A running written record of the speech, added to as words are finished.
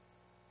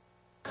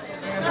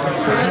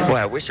Boy,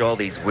 I wish all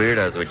these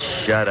weirdos would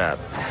shut up.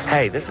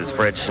 Hey, this is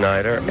Fred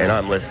Schneider, and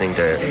I'm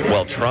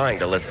trying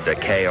to listen to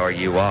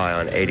KRUI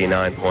on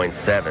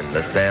 89.7,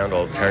 the sound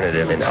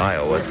alternative in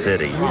Iowa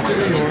City.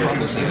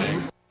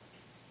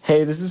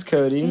 Hey, this is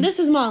Cody. And this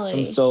is Molly.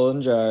 From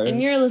Stolen Jars.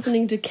 And you're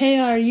listening to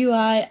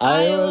KRUI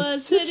Iowa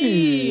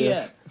City.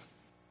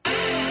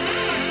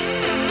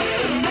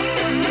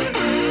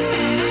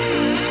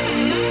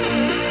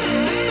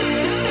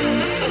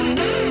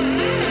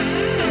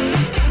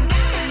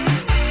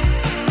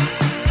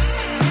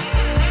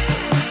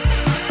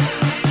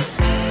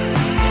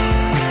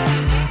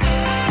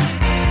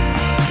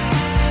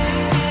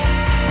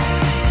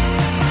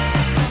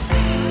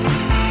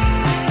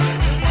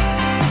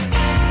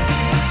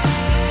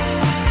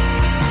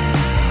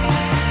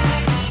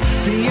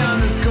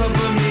 Beyond the scope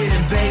of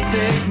meeting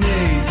basic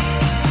needs,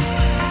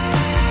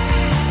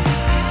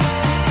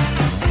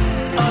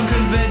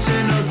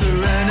 unconventional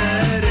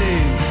serenity,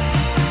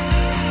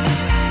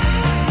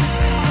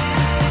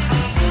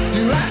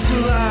 to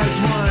actualize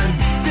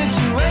one's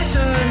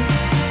situation,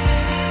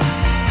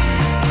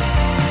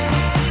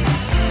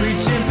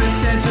 reaching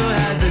potential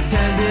has a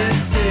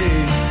tendency,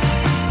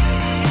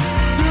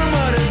 through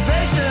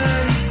motivation.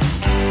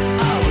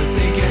 I was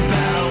thinking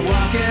about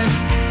walking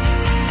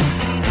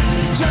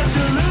just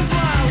to lose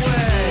my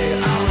way.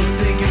 I was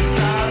thinking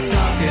stop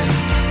talking.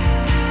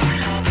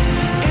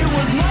 It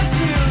was much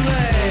too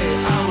late.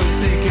 I was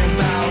thinking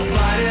about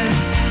fighting.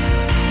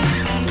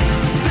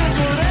 This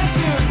one ain't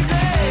too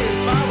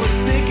safe. I was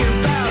thinking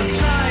about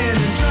trying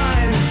and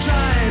trying and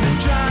trying and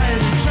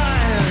trying and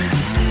trying.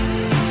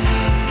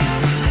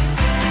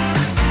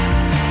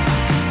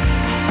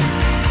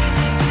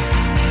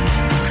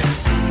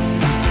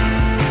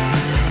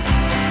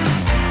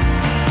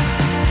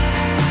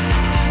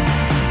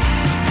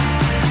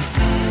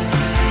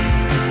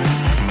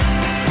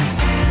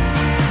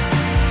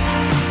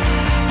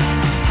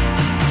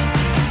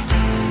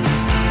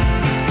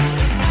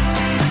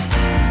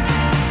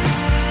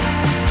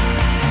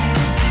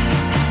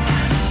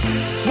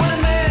 What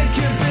a man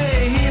can be,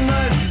 he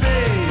must be.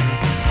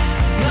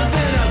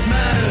 Nothing else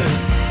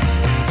matters.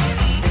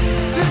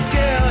 To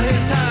scale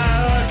his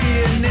hierarchy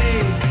of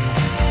needs,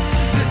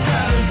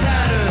 describing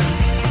patterns,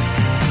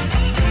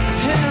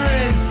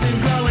 hindrance in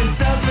growing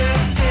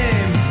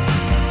self-esteem,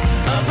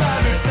 a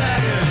private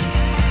second,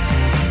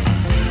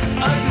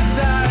 a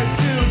desire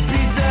to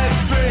be set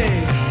free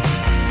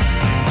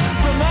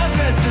from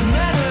aggressive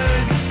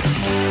manners.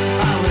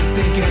 I was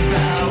thinking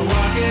about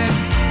walking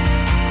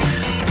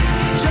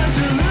just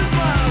to lose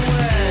my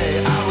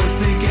way. I was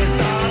thinking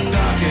stop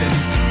talking.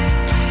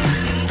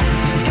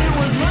 It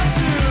was much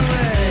too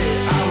late.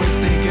 I was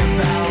thinking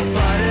about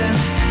fighting.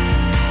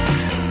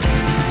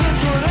 This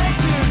one ain't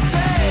too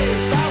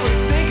safe. I was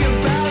thinking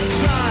about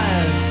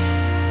trying.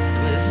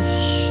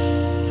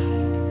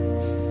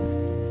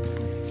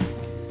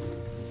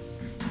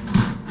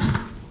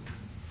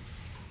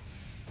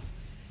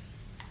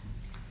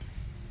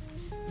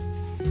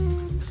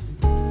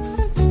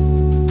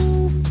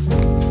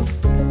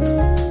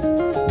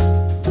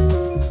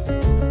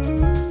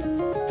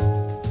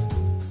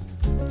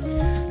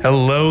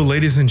 Hello,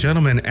 ladies and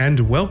gentlemen,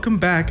 and welcome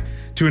back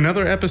to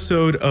another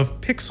episode of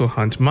Pixel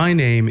Hunt. My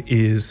name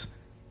is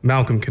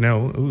Malcolm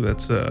Cano. Ooh,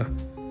 that's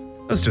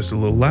just a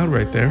little loud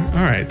right there.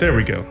 All right, there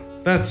we go.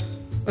 That's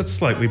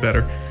slightly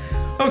better.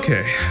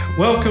 Okay,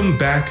 welcome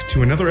back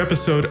to another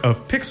episode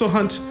of Pixel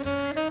Hunt.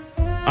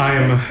 I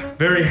am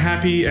very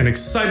happy and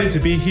excited to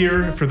be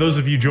here. For those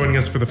of you joining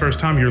us for the first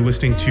time, you're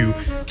listening to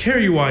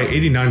KRUI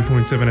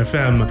 89.7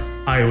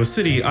 FM, Iowa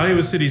City,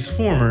 Iowa City's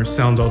former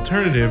sound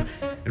alternative.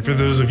 And for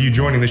those of you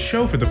joining the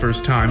show for the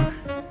first time,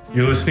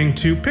 you're listening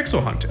to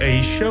Pixel Hunt,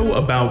 a show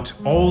about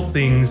all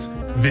things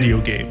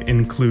video game,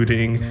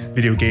 including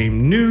video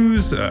game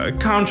news,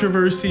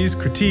 controversies,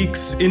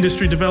 critiques,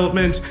 industry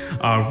development,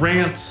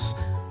 rants,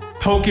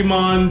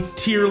 Pokemon,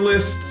 tier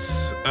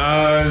lists.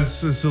 A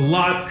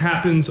lot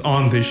happens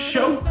on this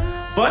show,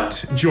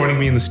 but joining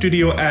me in the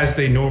studio, as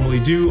they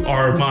normally do,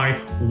 are my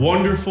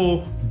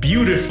wonderful,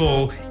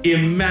 beautiful,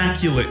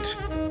 immaculate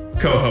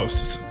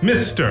co-hosts,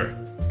 Mr.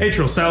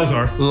 Atriel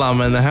Salazar.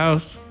 Llama in the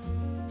house.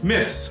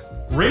 Miss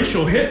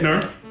Rachel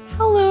Hittner.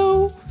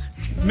 Hello.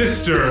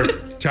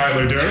 Mr.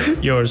 Tyler Durr.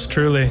 Yours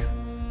truly.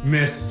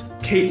 Miss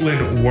Caitlin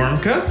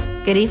Wormka.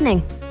 Good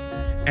evening.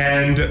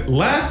 And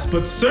last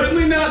but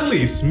certainly not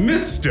least,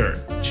 Mr.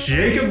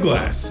 Jacob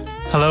Glass.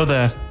 Hello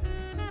there.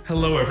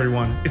 Hello,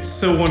 everyone. It's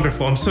so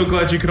wonderful. I'm so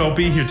glad you could all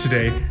be here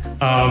today.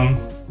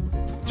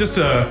 Just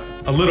a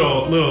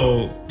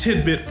little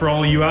tidbit for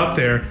all of you out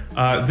there.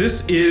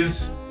 This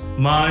is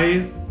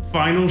my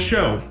final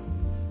show.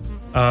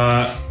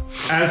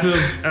 As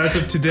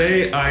of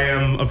today, I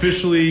am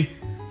officially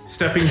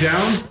stepping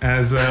down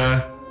as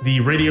the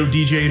radio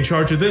DJ in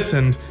charge of this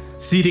and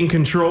seating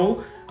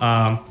control,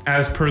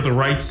 as per the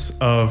rights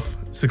of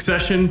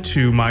succession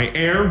to my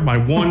heir, my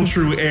one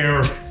true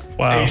heir,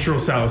 Wow. April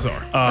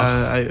Salazar.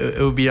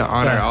 It would be an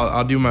honor.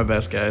 I'll do my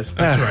best, guys.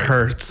 That's That right.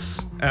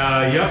 hurts.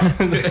 Yep.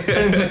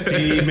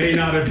 He may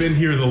not have been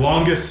here the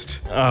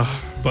longest,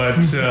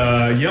 but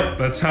yep,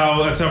 that's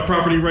how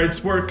property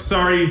rights work.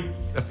 Sorry.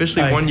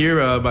 Officially 1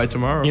 year by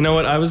tomorrow. You know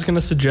what? I was going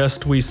to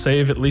suggest we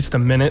save at least a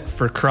minute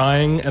for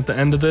crying at the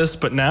end of this,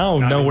 but now,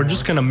 we're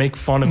just going to make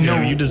fun of you.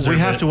 You deserve it.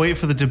 We have to wait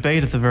for the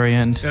debate at the very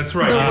end. That's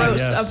right. The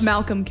roast yes. of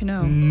Malcolm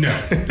Cano. No,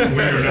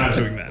 we're not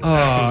doing that.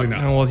 Absolutely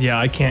not. Well, yeah,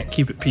 I can't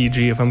keep it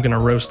PG if I'm going to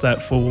roast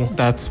that fool.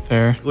 That's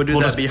fair. We'll do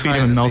that just beat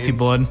behind him in the melty scenes.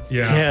 blood.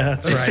 Yeah,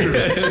 that's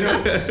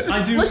right.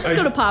 I do. Let's just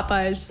go to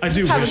Popeyes. I do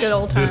just have a wish good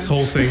old time. this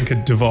whole thing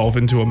could devolve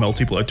into a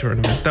multi blood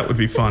tournament. That would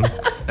be fun.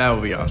 That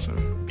would be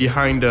awesome.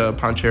 Behind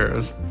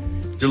Poncheros.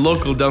 Your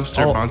local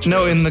dumpster Poncheros.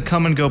 No, in the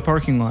come and go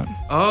parking lot.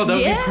 Oh, that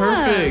would Yeah. be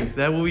perfect.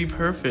 That would be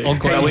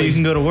perfect. That way you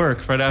can go to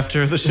work right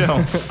after the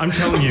show. I'm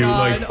telling you,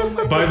 God, oh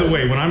my by the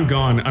way, when I'm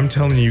gone, I'm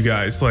telling you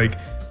guys,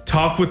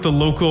 talk with the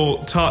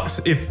local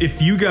talks.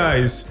 If you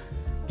guys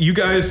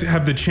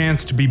have the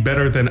chance to be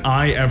better than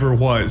I ever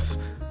was.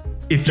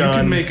 If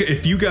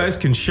you guys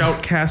can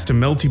shoutcast a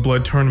Melty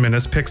Blood tournament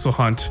as Pixel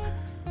Hunt,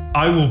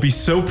 I will be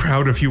so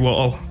proud of you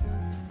all.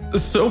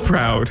 So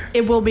proud.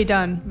 It will be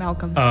done,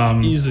 Malcolm.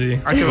 Easy.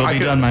 It will be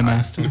done, my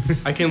master.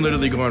 I can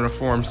literally go on a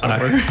forum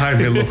somewhere. Hi,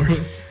 my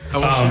lord. I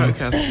will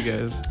shoutcast you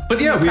guys.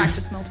 But yeah,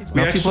 Practice Melty we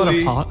Blood. Melty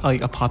Blood actually-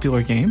 a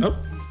popular game? Oh.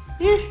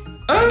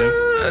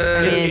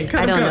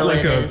 I don't know what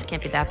it is.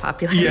 Can't be that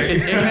popular. Yeah,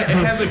 it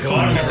has a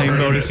clock. Same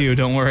boat as you,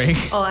 don't worry.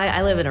 Oh,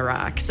 I live in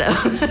Iraq, so.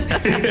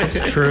 It's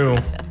true.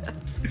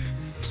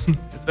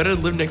 It's better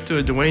to live next to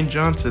a Dwayne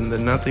Johnson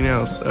than nothing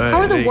else. How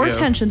are the war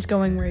tensions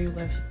going where you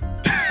live?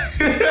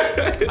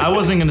 I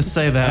wasn't going to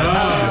say that.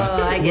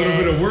 Oh, I A get little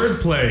bit it. of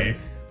wordplay.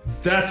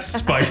 That's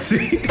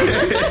spicy.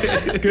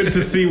 Good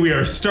to see we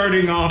are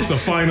starting off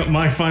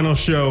my final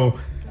show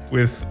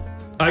with.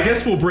 I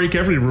guess we'll break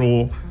every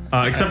rule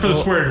except for the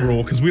swearing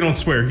rule because we don't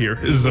swear here.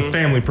 This is a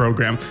family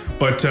program.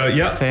 But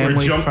yeah,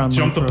 Family we're friendly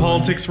jump the program.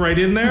 politics right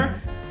in there.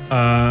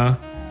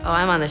 Oh,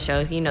 I'm on the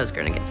show. He knows we're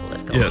gonna get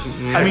political. Yes,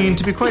 I mean,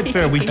 to be quite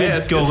fair, we did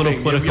it's a go a good little thing. Yeah,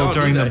 we political all do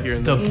during that here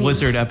the and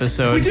Blizzard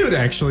episode. we did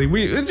actually.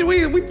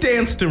 We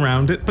danced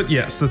around it, but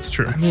yes, that's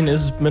true. I mean,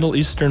 is Middle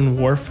Eastern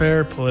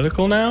warfare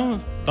political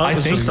now? Thought I it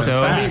was think just a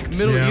so. fact.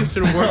 Middle Yeah.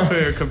 Eastern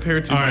warfare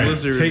compared to All right,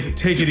 Blizzard.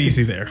 take it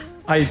easy there.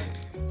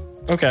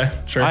 Okay,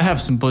 sure. I have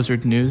some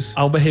Blizzard news.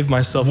 I'll behave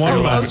myself. One for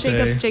of what I us.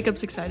 say.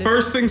 Jacob's excited.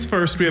 First things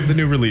first, we have the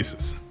new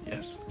releases.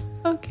 Yes.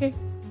 Okay.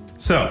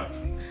 So,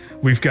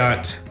 we've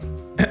got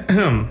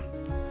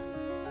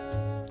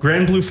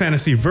Grand Blue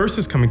Fantasy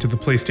Versus coming to the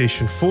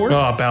PlayStation 4.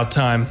 Oh, about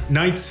time.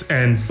 Knights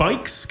and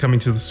Bikes coming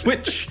to the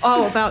Switch.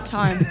 Oh, about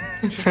time.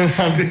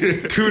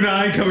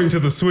 Kunai coming to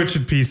the Switch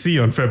and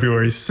PC on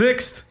February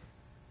 6th.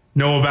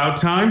 No about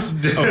times?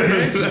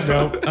 Okay.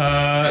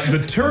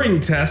 The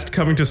Turing Test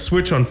coming to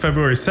Switch on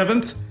February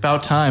 7th.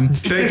 About time.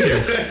 Thank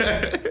you.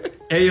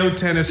 AO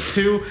Tennis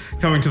 2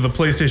 coming to the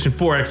PlayStation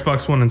 4,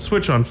 Xbox One, and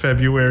Switch on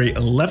February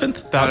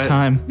 11th. About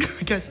time.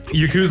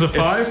 Yakuza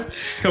 5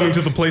 coming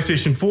to the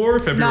PlayStation 4,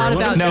 February Not 11th.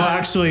 about No, time.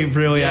 actually,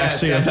 really, about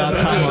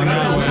time on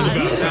that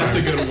one. That's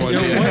a good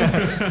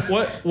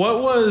one.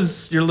 What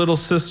was your little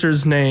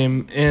sister's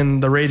name in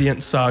the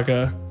Radiant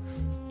Saga?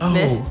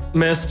 Missed.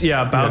 Mist,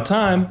 yeah, about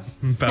time.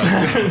 About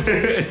time.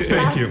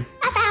 Thank you.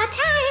 About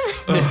time.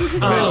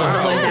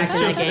 Oh, It's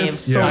it's that game.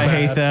 so I bad.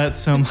 hate that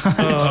so much.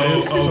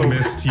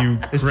 Missed you.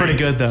 It's pretty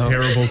good, though.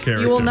 Terrible character.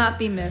 You will not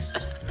be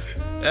missed.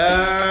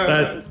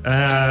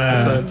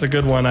 It's a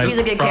good one. She's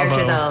a good bravo.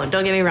 character, though.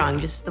 Don't get me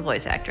wrong. Just the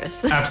voice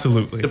actress.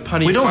 Absolutely. The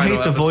punny We don't final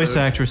hate the voice episode.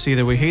 actress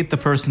either. We hate the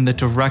person that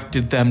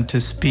directed them to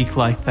speak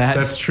like that.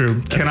 That's true.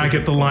 Can I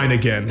get the line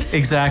again?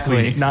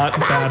 exactly. Not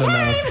bad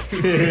enough.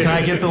 Can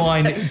I get the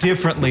line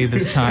differently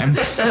this time?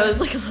 That was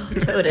like a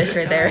little toadish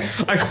right there.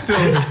 I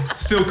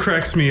still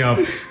cracks me up.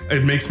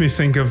 It makes me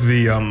think of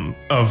the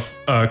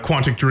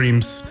Quantic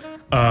Dreams.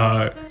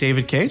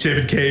 David Cage?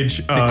 David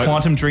Cage. The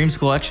Quantum Dreams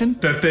collection?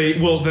 that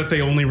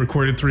they only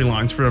recorded 3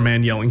 lines for a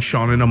man yelling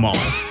Sean in a mall.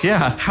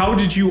 Yeah. How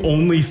did you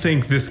only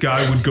think this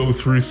guy would go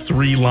through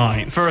 3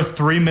 lines? For a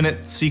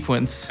 3-minute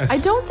sequence. I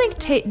don't think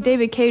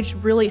David Cage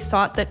really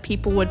thought that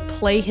people would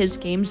play his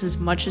games as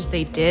much as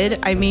they did.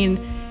 I mean,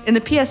 in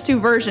the PS2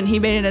 version, he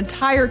made an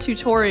entire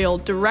tutorial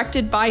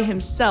directed by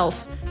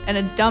himself and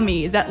a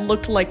dummy that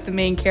looked like the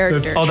main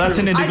character. Oh, that's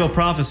an Indigo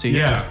Prophecy.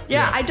 Yeah.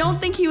 Yeah, I don't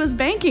think he was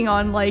banking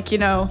on,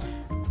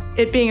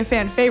 it being a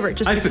fan favorite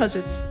just because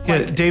it's Yeah,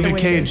 like, David the way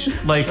it Cage is.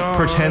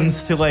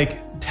 pretends to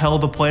tell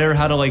the player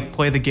how to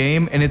play the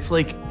game, and it's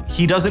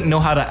he doesn't know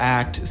how to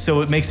act,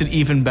 so it makes it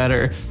even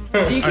better.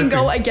 You can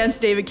go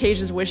against David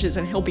Cage's wishes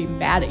and he'll be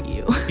mad at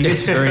you. He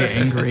gets very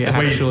angry.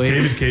 Actually,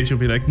 Wait, David Cage will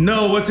be like,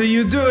 "No, what are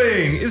you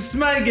doing? It's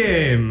my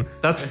game."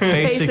 that's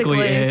basically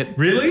Basically. it.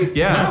 Really?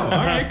 Yeah. Oh,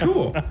 all right,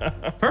 cool.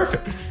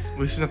 Perfect.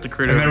 This is not the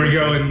creator. And there we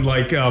go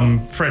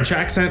in French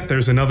accent.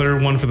 There's another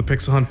one for the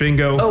Pixel Hunt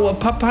bingo. Oh, a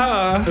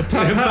papa.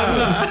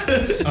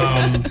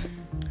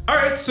 All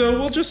right, so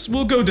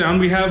we'll go down.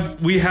 We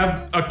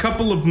have a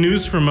couple of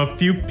news from a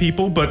few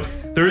people, but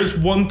there is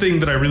one thing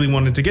that I really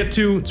wanted to get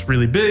to. It's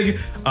really big.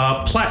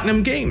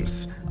 Platinum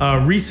Games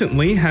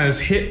recently has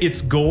hit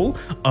its goal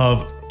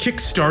of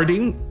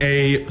kickstarting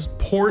a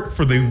port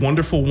for the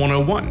Wonderful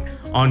 101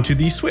 onto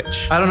the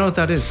Switch. I don't know what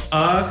that is.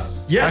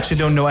 Yes. I actually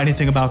don't know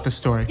anything about this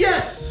story.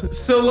 Yes.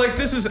 So, like,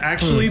 this is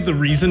actually the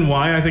reason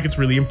why I think it's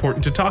really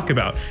important to talk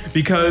about,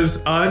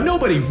 because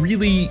nobody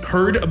really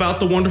heard about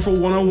the Wonderful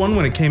 101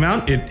 when it came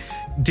out. It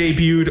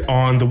debuted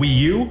on the Wii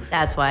U.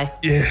 That's why.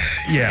 Yeah.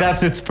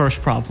 That's its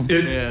first problem. So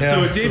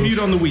it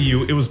debuted on the Wii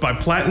U. It was by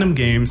Platinum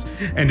Games,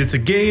 and it's a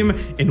game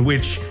in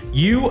which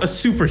you, a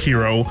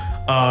superhero,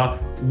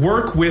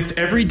 work with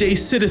everyday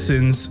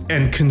citizens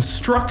and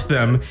construct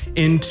them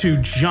into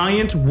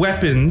giant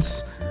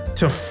weapons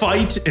to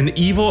fight an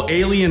evil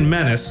alien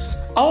menace.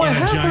 Oh, I in a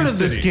have giant heard of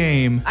this city.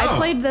 game. I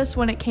played this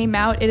when it came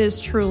out. It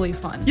is truly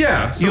fun.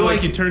 Yeah, so You like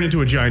like- you turn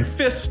into a giant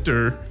fist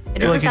or... It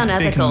doesn't Like sound a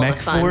big ethical, mech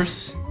but fun.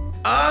 force.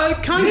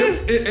 Kind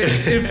of.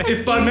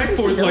 If by mech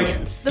force, like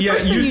The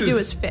first thing you do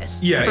is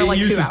fist for like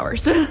 2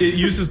 hours. It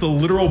uses the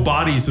literal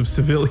bodies of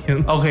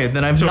civilians. Okay,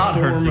 then I've to not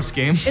heard of form- this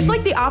game. It's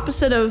like the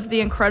opposite of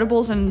The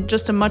Incredibles and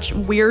just a much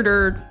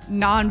weirder,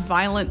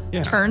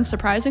 non-violent turn,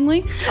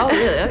 surprisingly. Oh,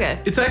 really? Okay.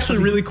 It's actually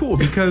really cool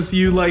because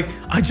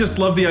I just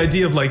love the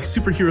idea of like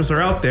superheroes are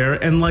out there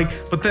and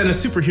but then a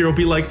superhero will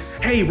be like,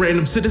 hey,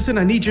 random citizen,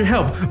 I need your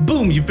help.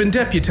 Boom, you've been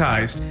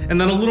deputized. And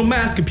then a little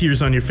mask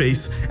appears on your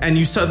face and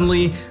you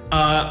suddenly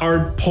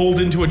are pulled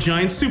into a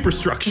giant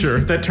superstructure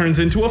that turns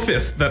into a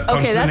fist that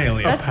punches an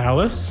alien.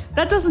 Palace?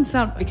 That doesn't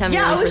sound... Become yeah,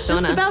 your I own was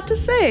just persona. about to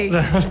say.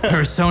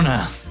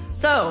 Persona.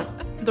 So,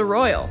 the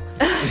Royal.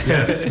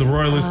 Yes, the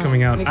Royal is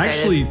coming out. I'm excited.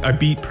 Actually, I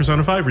beat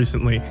Persona 5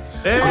 recently.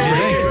 Hey, What'd you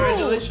think?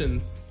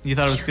 congratulations. You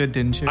thought it was good,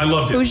 didn't you? I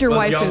loved it. Who's your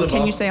Was y'all waifu? live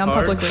Can you off say on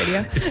hard? public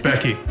radio? It's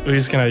Becky,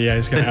 He's gonna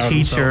the out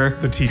teacher.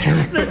 the teacher.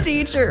 The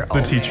teacher.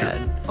 Oh, teacher.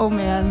 Man. Oh,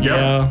 man. Yep.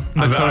 Yeah.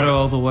 Dakota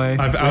all the way.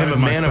 I've We have outed a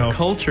man myself. of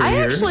culture I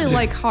here. actually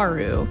like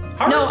Haru. No, I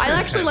actually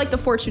fantastic. like the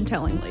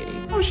fortune-telling lady.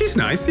 Oh, she's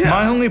nice. Yeah.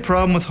 My only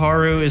problem with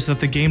Haru is that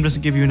the game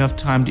doesn't give you enough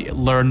time to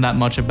learn that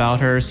much about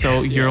her.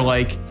 So you're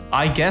like,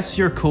 I guess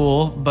you're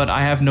cool, but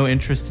I have no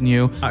interest in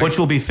you, which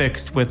will be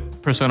fixed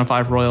with Persona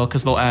 5 Royal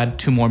because they'll add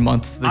 2 more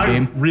months to the I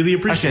game. really Actually,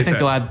 appreciate I think that.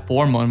 they'll add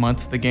 4 more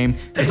months to the game.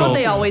 That's what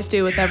they always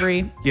do with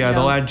every. Yeah,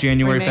 they'll add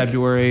January, remake.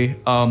 February,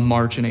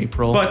 March, and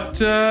April. But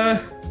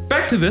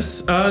back to this.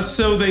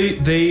 So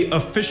they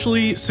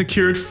officially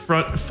secured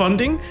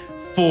funding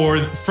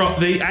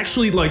they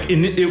actually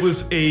it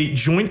was a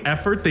joint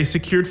effort. They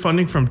secured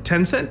funding from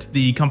Tencent,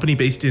 the company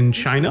based in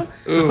China.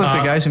 is this like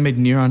the guys who made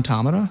Nier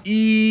Automata?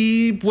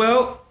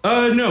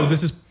 No,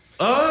 this is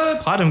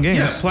Platinum Games.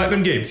 Yeah,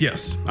 Platinum Games.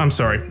 Yes, I'm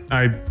sorry,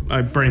 I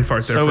brain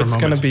fart there So for a it's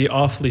moment. gonna be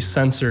awfully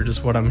censored,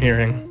 is what I'm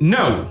hearing.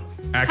 No,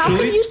 How actually.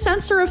 can you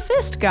censor a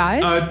fist,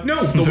 guys?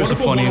 No, the There's a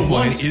Wonderful funny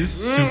 101 voice. is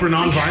super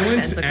non-violent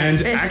That's what kind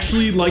and of fist.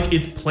 actually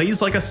it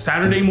plays like a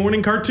Saturday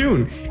morning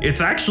cartoon. It's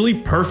actually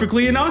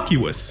perfectly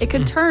innocuous. it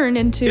could turn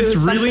into It's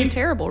something really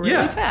terrible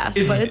really fast,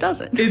 but it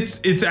doesn't.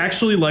 It's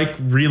actually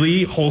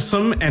really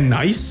wholesome and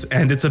nice,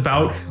 and it's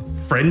about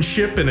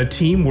friendship and a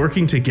team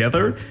working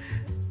together,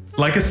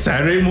 like a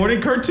Saturday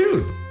morning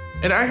cartoon.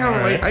 And I kind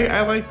of like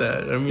I like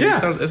that. I mean, Yeah.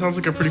 it sounds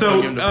like a pretty So,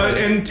 fun game to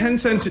play. and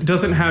Tencent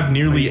doesn't have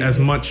nearly as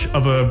much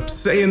of a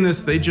say in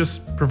this. They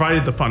just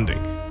provided the funding.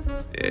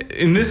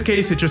 In this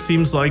case, it just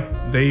seems like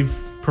they've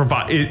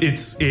provided.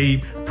 It's a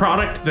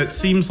product that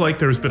seems like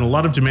there's been a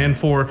lot of demand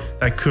for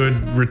that could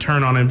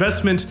return on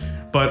investment.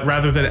 But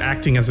rather than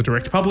acting as a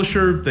direct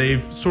publisher,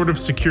 they've sort of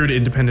secured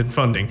independent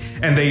funding,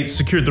 and they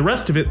secured the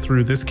rest of it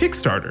through this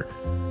Kickstarter.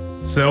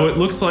 So it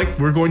looks like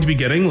we're going to be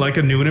getting like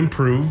a new and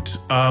improved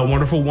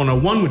Wonderful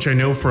 101, which I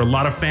know for a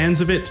lot of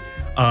fans of it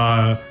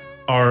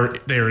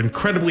they're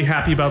incredibly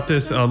happy about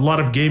this. A lot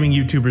of gaming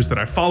YouTubers that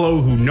I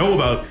follow who know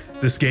about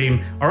this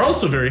game are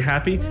also very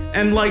happy.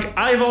 And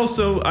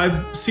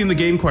I've seen the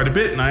game quite a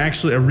bit, and I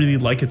really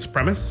like its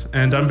premise,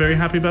 and I'm very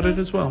happy about it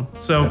as well.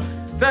 So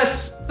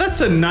that's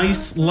a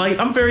nice light.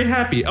 I'm very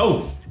happy.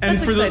 Oh, and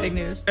That's exciting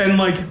news. And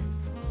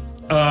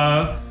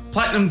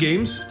Platinum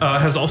Games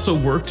has also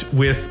worked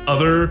with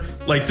other,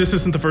 this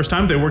isn't the first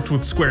time, they worked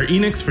with Square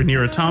Enix for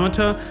Nier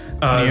Automata.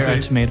 Nier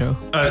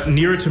Automata.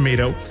 Nier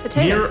Tomato.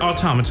 Potato. Nier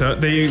Automata.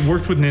 They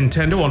worked with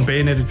Nintendo on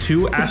Bayonetta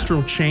 2,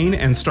 Astral Chain,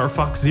 and Star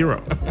Fox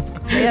Zero.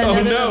 Yeah, Oh,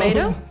 no, no.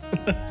 tomato.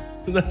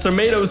 The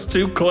tomato's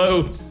too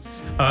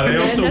close. They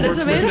also Bayonetta worked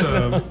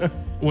Tomato? with,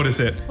 what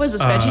is it? Was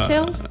this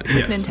VeggieTales?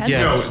 Yes. With Nintendo?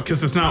 Yes. No,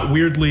 because it's not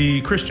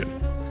weirdly Christian.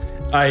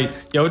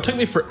 It took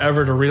me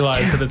forever to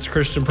realize that it's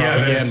Christian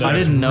propaganda. it's- I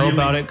didn't know really-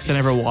 about it because I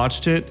never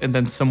watched it, and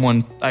then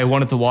I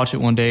wanted to watch it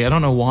one day. I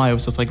don't know why. I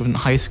was just like in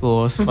high school.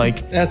 I was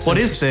like, That's "What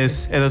is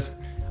this?" And it's,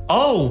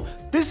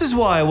 this is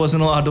why I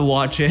wasn't allowed to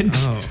watch it.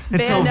 Oh.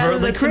 It's Bayonetta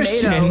overtly the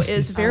tomato Christian.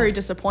 is very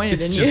disappointed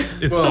in you.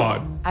 It's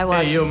odd. I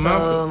watched yo, so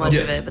Malcolm. much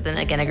Yes. of it, but then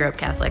again, I grew up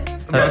Catholic.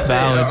 That's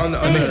valid. on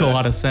That makes a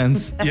lot of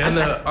sense. Yes.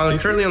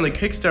 Currently on the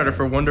Kickstarter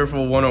for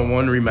Wonderful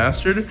 101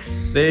 Remastered,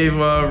 they've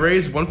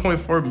raised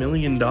 $1.4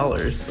 million.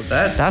 So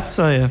That's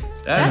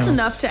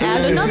enough to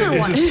add another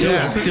one.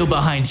 Still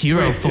behind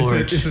Hero Wait,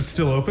 Forge. is it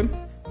still open?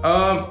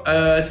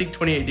 I think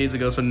 28 days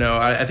ago, so no,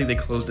 I think they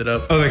closed it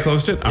up. Oh, they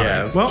closed it? All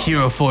Yeah. right. Well,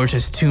 Hero Forge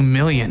has 2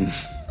 million.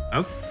 that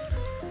was-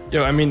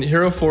 Yo, I mean,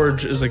 Hero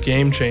Forge is a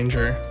game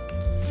changer.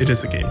 it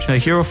is a game changer.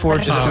 Hero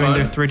Forge is doing fun.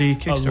 their 3D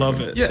Kickstarter.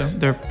 love it. Yes. So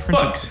they're printing.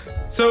 But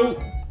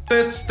so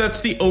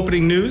that's the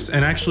opening news,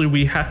 and actually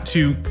we have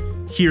to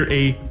hear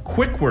a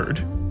quick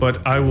word. But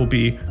we'll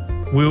be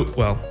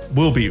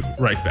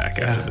right back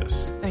after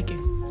this. Thank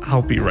you.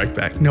 I'll be right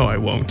back. No, I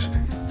won't.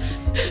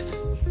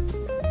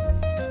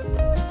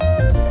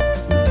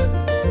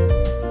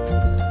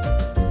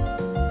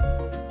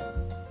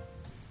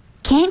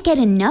 Can't get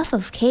enough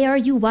of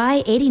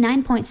KRUY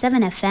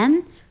 89.7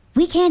 FM?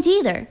 We can't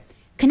either.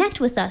 Connect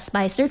with us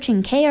by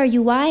searching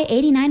KRUY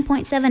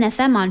 89.7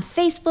 FM on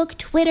Facebook,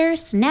 Twitter,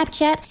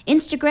 Snapchat,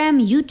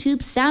 Instagram, YouTube,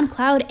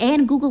 SoundCloud,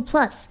 and Google+,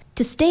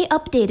 to stay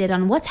updated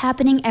on what's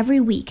happening every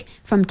week,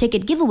 from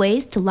ticket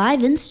giveaways to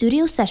live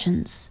in-studio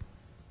sessions.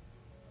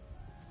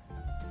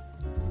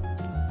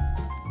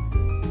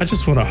 I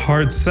just want to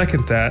hard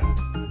second that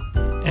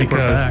And we're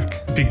because back.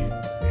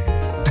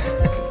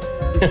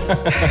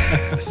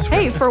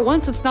 Hey, for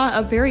once, it's not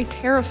a very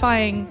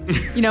terrifying,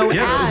 yeah, ad.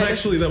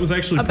 that was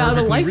actually about a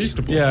perfectly life-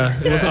 reasonable. Yeah,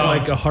 it wasn't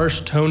like a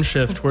harsh tone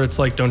shift where it's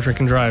like, don't drink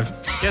and drive.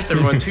 Yes,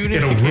 everyone, tune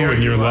in. It'll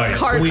ruin your life.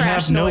 Car We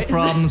crash have no noise.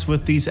 problems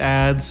with these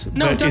ads.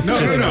 No, but it's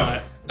definitely just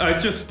No. I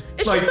just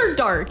It's like, just they're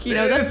dark,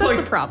 that's it's like,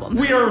 the problem.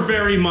 We are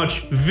very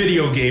much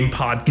video game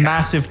podcast.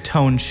 massive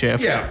tone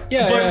shift. Yeah.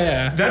 Yeah, But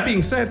yeah. That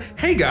being said,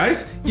 hey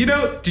guys,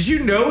 did you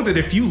know that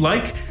if you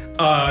like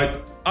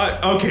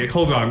okay,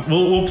 hold on.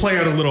 We'll play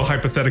out a little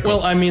hypothetical.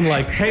 Well, I mean,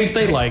 like, hey,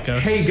 they like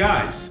us. Hey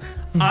guys,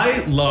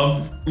 I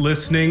love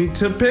listening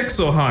to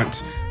Pixel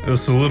Hunt.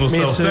 It's a little Me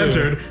too.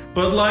 self-centered,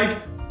 but like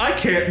I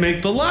can't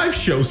make the live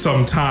show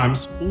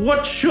sometimes.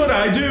 What should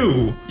I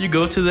do? You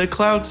go to the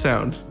cloud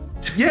sound.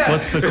 Yes.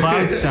 What's the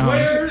cloud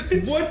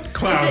sound? What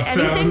cloud Is it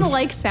anything sound?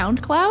 like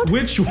SoundCloud?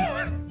 Which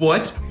one?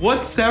 What?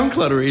 What's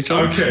SoundCloud, Rachel?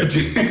 Okay.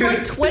 It's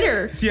like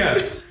Twitter,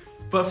 Yeah.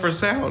 But for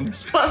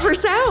sounds. but for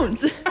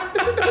sounds.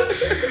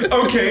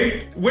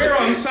 Okay. Where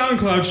on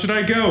SoundCloud should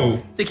I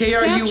go? The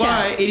KRUY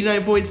Snapchat.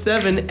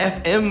 89.7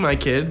 FM, my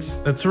kids.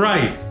 That's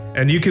right.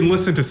 And you can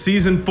listen to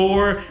season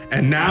 4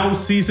 and now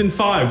season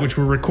 5, which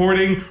we're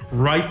recording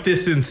right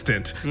this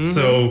instant.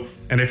 So,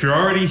 and if you're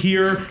already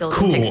here, Golden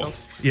cool.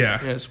 pixels. Yeah.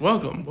 Yes,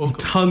 welcome.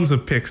 Tons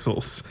of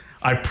pixels.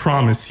 I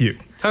promise you.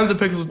 Tons of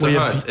pixels to We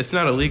have- hunt. It's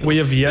not illegal. We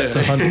have yet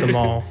to hunt them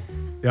all.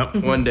 Yep.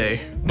 One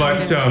day.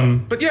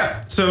 But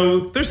yeah,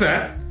 so there's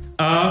that.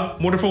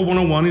 Wonderful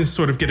 101 is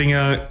sort of getting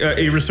a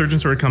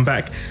resurgence or a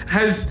comeback.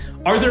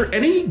 Are there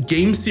any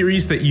game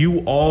series that you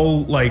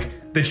all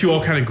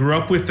kind of grew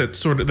up with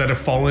that have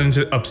fallen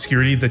into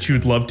obscurity that you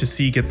would love to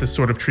see get this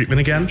sort of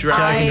treatment again?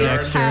 I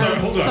Dexter. So, have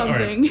hold on. All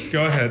something. right,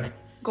 go ahead.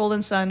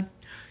 Golden Sun.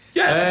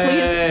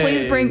 Yes.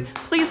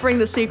 Please bring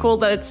the sequel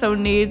that it so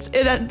needs.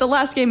 The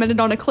last game ended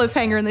on a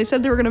cliffhanger, and they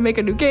said they were going to make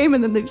a new game,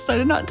 and then they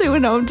decided not to,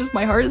 and now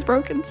my heart is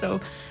broken.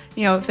 So,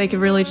 if they could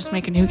really just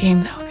make a new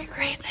game, that would be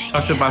great. Thank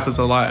Talked you. about this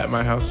a lot at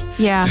my house.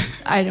 Yeah,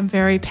 I am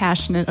very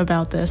passionate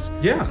about this.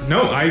 Yeah.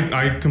 No,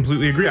 I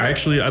completely agree.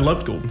 I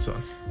loved Golden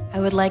Sun. I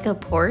would like a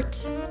port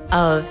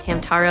of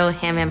Hamtaro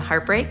Ham Ham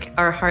Heartbreak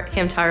or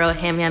Hamtaro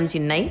Ham Hams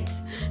Unite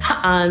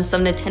on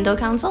some Nintendo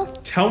console.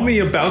 Tell me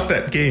about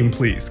that game,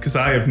 please, because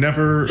I have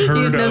never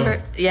heard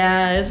of.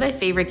 Yeah, it's my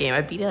favorite game.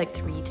 I beat it like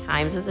 3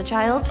 times as a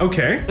child.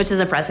 Okay. Which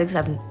is impressive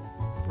because I've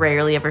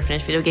rarely ever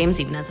finished video games,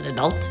 even as an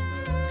adult.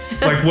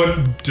 Like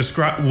what?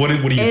 Describe what do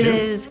you It do?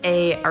 is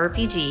a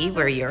RPG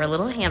where you're a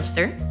little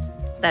hamster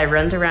that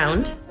runs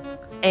around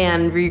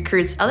and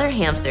recruits other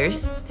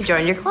hamsters to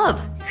join your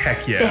club.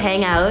 Heck yeah. To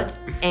hang out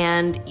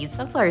and eat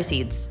sunflower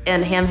seeds.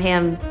 And Ham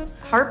Ham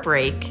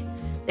Heartbreak,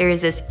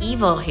 there's this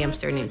evil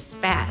hamster named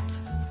Spat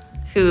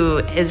who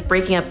is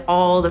breaking up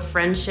all the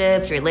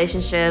friendships,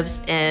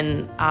 relationships,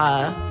 and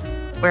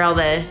where all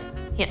the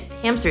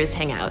hamsters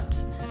hang out.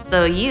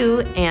 So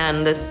you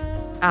and this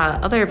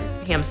other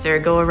hamster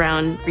go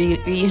around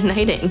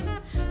reuniting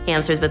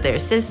hamsters with their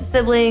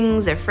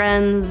siblings, their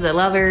friends, their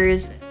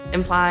lovers,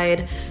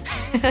 implied.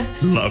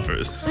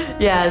 Lovers.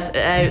 Yes,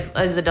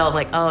 as an adult, I'm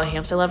like, oh,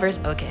 hamster lovers?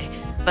 Okay.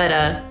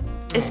 But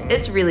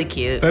it's really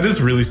cute. That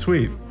is really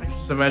sweet.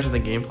 Just imagine the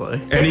gameplay.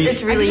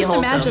 It's I really can just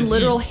wholesome. imagine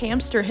literal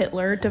hamster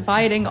Hitler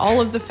dividing all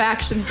of the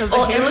factions of the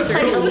Oh, it looks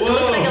hamsters.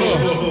 like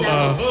a little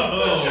devil.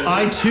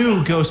 I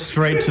too go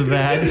straight to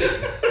that.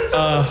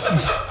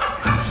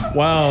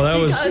 Wow, that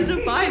was Gotta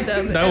divide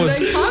them that and was-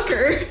 then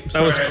conquer.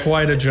 that was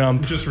quite a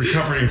jump. Just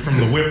recovering from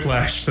the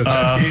whiplash that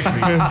gave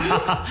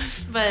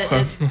me. But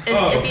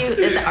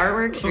the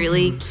artwork's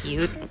really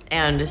cute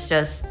and it's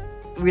just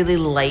really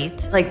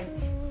light. Like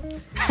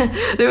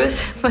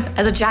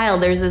as a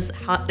child, there's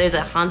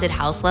a haunted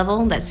house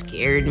level that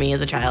scared me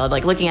as a child.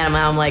 Like looking at him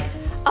now, I'm like,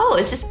 oh,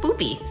 it's just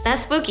spoopy. It's not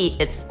spooky.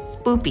 It's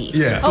spoopy.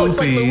 Yeah. Oh, it's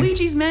like Spoopy.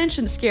 Luigi's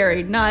Mansion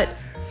scary, not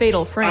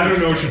Fatal Frame. I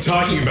don't know what you're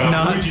talking about.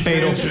 Not Luigi's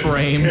Fatal Mansion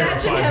Frame. terrified me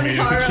as a Imagine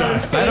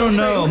child. Hamtaro. I don't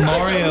know Frame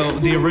Mario,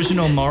 the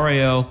original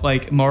Mario,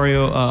 like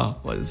Mario.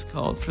 What is it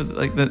called for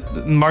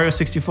the Mario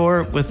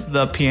 64 with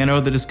the piano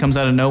that just comes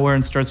out of nowhere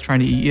and starts trying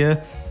to eat you.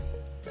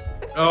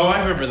 Oh, I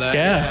remember that.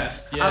 Yeah.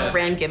 Yes. yes.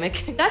 Off-brand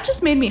gimmick. That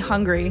just made me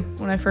hungry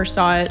when I first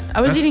saw it. I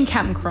was eating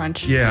Captain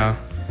Crunch. Yeah.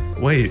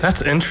 Wait.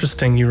 That's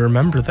interesting. You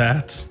remember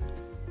that.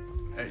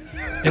 I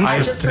just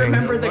Interesting.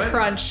 remember the What?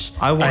 crunch.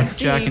 I want I've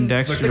Jack seen and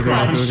Dexter the to be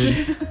crunch.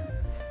 rebooted.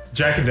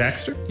 Jack and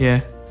Daxter?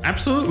 Yeah,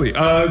 Absolutely.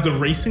 The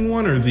racing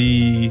one or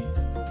the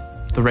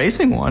the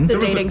racing one. The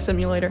was a- dating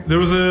simulator. there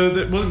was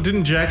a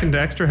didn't Jack and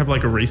Daxter have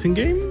like a racing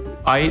game?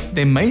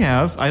 They may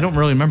have. I don't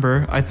really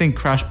remember. I think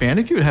Crash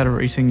Bandicoot had a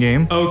racing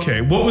game. Okay.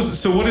 What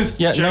is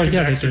Yeah, Jack and they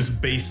Daxter's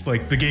based,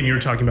 like the game you were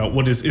talking about?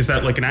 What is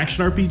that, like an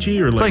action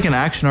RPG or It's like an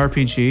action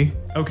RPG.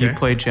 Okay. You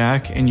play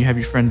Jack and you have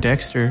your friend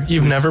Dexter.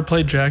 You've never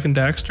played Jack and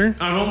Daxter?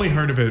 I've only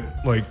heard of it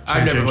like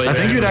I've never played I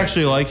think Yeah. you'd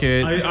actually like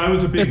it. I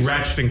was a big It's-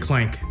 Ratchet and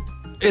Clank.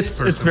 It's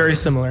very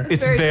similar.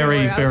 It's very very, similar.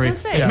 I was very. gonna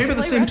say, It's yeah. made by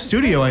the Play same Ratchet.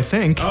 studio, I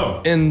think.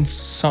 Oh.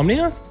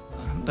 Insomnia?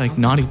 Like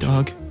Naughty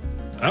Dog.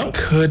 Oh.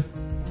 Could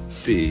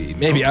be.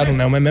 Maybe. I don't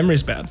know. My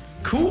memory's bad.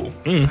 Cool.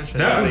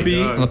 That would be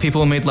Well, the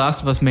people who made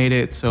Last of Us made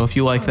it, so if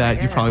you like that,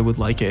 you God. probably would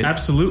like it.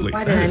 absolutely.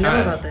 Why did I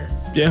know about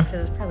this? Yeah.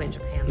 Because it's probably in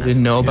Japan. You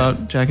didn't know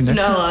about Jack and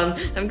Dexter? No,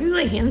 I'm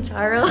googling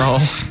Hamtaro.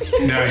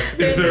 Oh, Nice. Are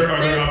there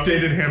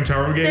updated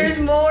Hamtaro There's games?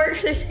 more.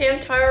 There's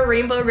Hamtaro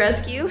Rainbow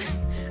Rescue.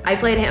 I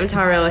played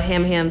Hamtaro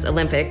Ham's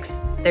Olympics.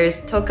 There's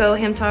Toko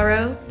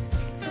Hamtaro,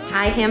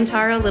 Hi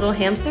Hamtaro Little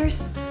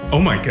Hamsters, Oh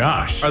my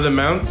gosh. Are the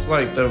mounts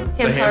like the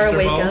Hamtaro hamster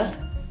Wake balls? Up.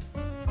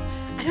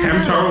 I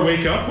don't Hamtaro know.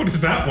 Wake Up? What is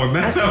that one?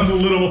 That sounds a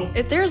little.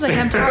 If there's a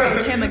Hamtaro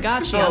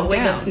Tamagotchi, Oh, I'm Wake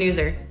down. Up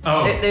Snoozer.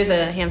 Oh. There's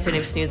a hamster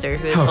named Snoozer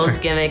whose Oh, whole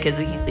thank- gimmick is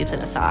that he sleeps in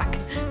a sock.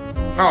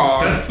 Oh,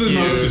 That's the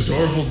most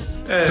adorable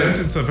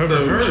sentence I've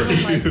ever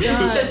heard.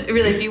 Just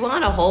really, if you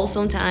want a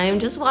wholesome time,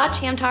 just watch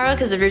Hamtaro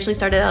because it originally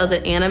started out as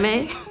an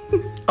anime.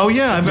 oh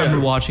yeah, I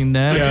remember watching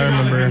that. Yeah, I I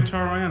remember remember.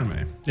 Hamtaro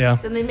anime. Yeah.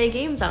 Then they made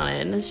games on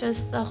it, and it's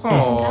just a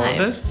wholesome Oh, time.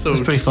 that's so It's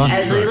pretty fun.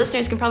 As the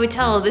listeners can probably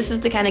tell, this is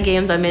the kind of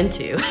games I'm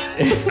into.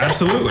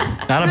 Absolutely.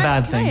 Not a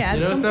bad Can I thing. add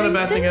You know, it's not a something?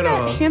 bad thing Didn't at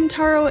all. that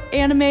Hamtaro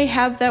anime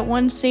have that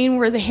one scene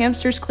where the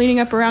hamster's cleaning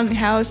up around the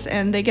house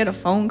and they get a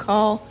phone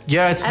call?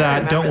 Yeah, it's I don't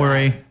that. Don't remember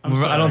worry. I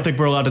sorry. don't think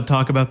we're allowed to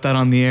talk about that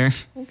on the air.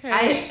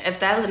 Okay. If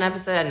that was an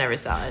episode, I never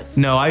saw it.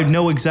 No, I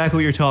know exactly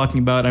what you're talking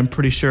about. I'm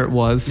pretty sure it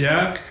was.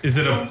 Yeah. Is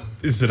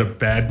it a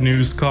bad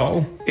news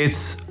call?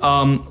 It's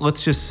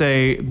let's just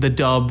say the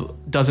dub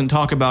doesn't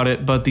talk about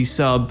it, but the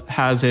sub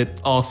has it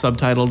all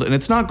subtitled, and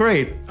it's not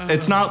great.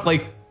 It's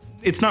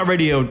not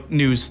radio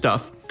news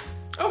stuff.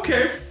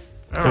 Okay.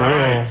 All Cool.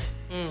 right.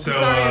 So,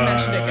 Sorry I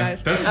mentioned it,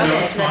 guys. That's, Okay, no,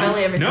 it's 'cause I've fine.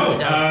 only ever seen No,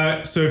 the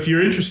dubs. so if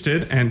you're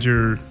interested and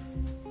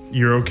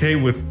you're okay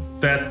with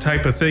that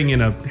type of thing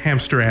in a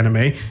hamster anime,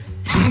 you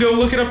can go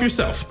look it up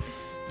yourself.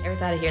 Never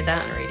thought I'd hear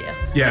that on the radio.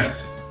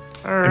 Yes.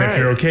 And if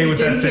you're okay You with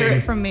that didn't hear thing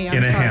it from me, I'm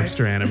in a sorry.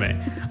 hamster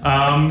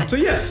anime. So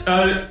yes,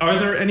 are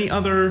there any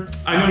other?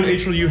 I know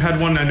Rachel, you had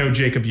one. I know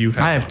Jacob, you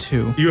had. I have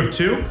two. You have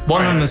two.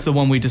 One of them All is the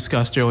one we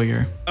discussed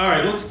earlier.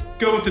 right, let's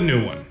go with the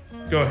new one.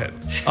 Go ahead.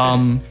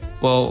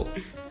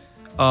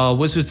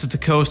 Wizards of the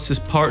Coast is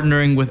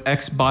partnering with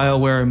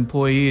ex-BioWare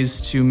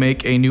employees to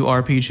make a new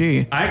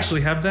RPG. I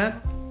actually have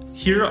that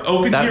here.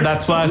 Open here.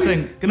 That's why I was Please,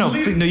 saying, no,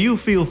 lead- no, you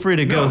feel free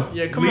to go.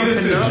 Yeah, come lead on,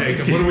 us in, Pinot.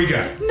 Jacob. What do we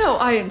got? No,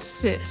 I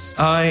insist.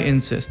 I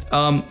insist.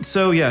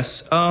 So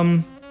yes.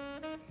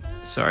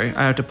 Sorry,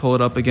 I have to pull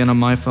it up again on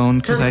my phone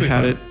because I Perfectly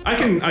had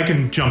fine. it. I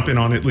can jump in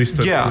on at least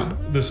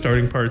the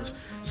starting parts.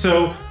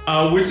 So,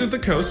 Wizards of the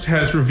Coast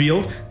has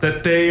revealed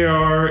that they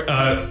are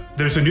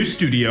there's a new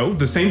studio.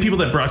 The same people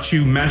that brought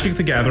you Magic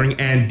the Gathering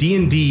and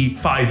D&D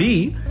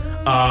 5e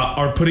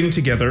are putting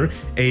together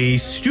a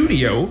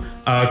studio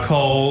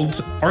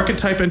called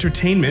Archetype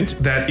Entertainment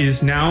that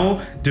is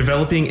now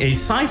developing a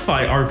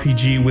sci-fi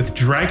RPG with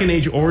Dragon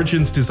Age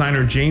Origins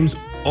designer James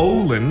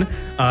Olin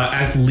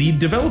as lead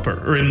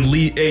developer or in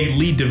a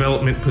lead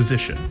development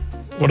position.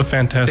 What a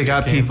fantastic They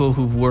got game. people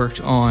who've worked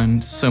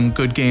on some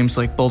good games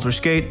like Baldur's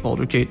Gate 2,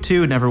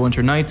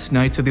 Neverwinter Nights,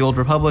 Knights of the Old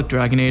Republic,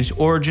 Dragon Age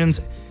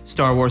Origins,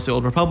 Star Wars The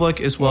Old Republic,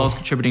 as well as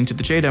contributing to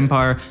the Jade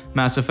Empire,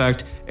 Mass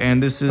Effect,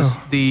 and this is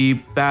the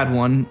bad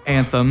one,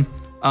 Anthem.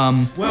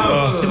 But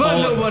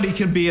nobody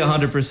can be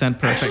 100%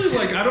 perfect.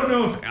 Actually,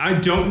 I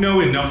don't know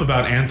enough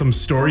about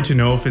Anthem's story to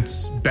know if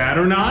it's bad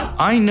or not.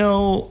 I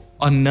know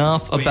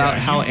enough about yeah,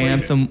 how you played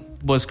Anthem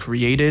was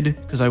created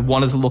because I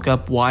wanted to look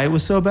up why it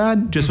was so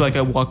bad. Just like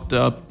I looked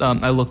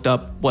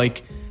up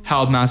like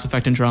how Mass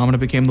Effect Andromeda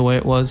became the way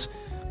it was.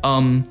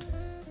 And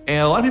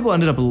a lot of people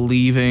ended up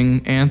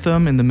leaving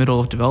Anthem in the middle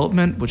of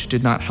development, which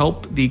did not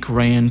help the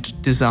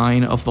grand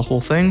design of the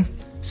whole thing.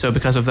 So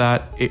because of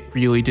that, it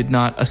really did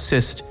not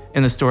assist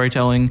in the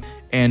storytelling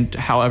and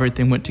how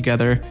everything went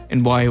together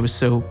and why it was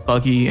so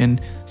buggy and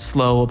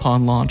slow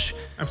upon launch.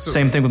 Absolutely.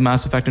 Same thing with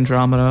Mass Effect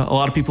Andromeda. A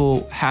lot of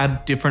people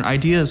had different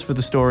ideas for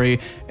the story,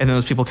 and then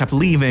those people kept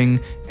leaving,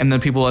 and then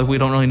people were like, we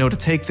don't really know how to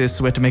take this,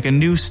 so we have to make a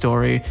new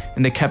story,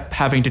 and they kept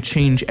having to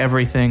change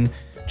everything,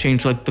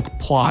 change like the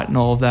plot and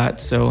all of that,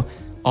 so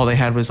all they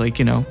had was like,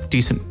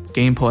 decent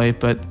gameplay,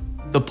 but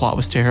the plot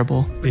was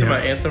terrible. It's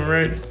about Anthem,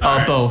 right?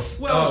 Both.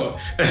 Well,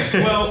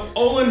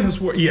 Olin has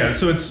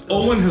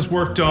Olin has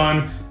worked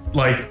on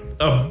like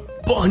a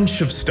bunch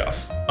of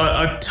stuff,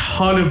 a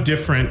ton of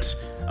different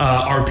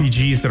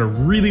RPGs that are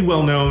really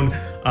well known,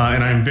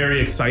 and I'm very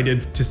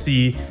excited to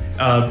see.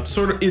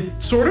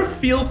 It sort of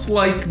feels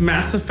like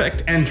Mass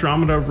Effect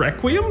Andromeda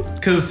Requiem,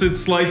 because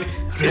it's like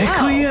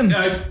Requiem.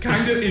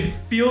 It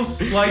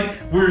feels like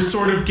we're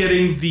sort of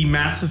getting the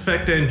Mass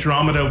Effect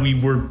Andromeda we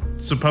were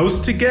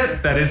supposed to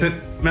get. That isn't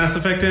Mass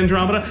Effect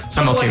Andromeda.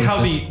 Sort of like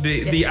how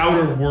the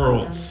Outer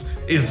Worlds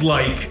is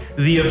like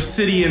the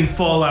Obsidian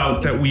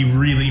Fallout that we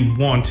really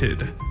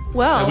wanted.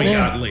 Well, that we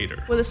got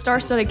later. With a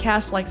star-studded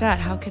cast like that,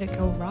 how could it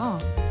go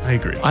wrong? I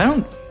agree. I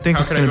don't think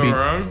How it's can going I to go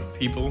be. wrong?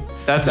 People.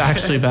 That's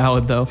actually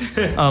valid, though.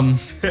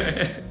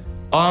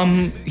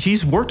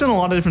 He's worked on a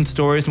lot of different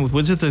stories, and with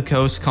Wizards of the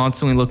Coast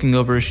constantly looking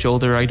over his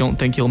shoulder, I don't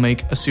think he'll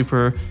make a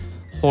super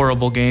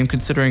horrible game,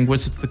 considering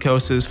Wizards of the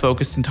Coast is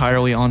focused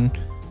entirely on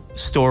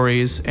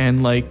stories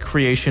and like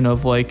creation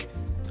of like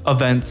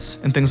events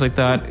and things like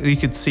that. You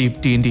could see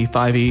D&D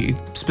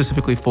 5e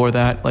specifically for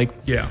that. Like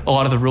Yeah. a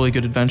lot of the really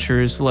good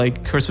adventures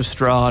like Curse of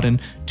Strahd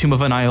and Tomb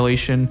of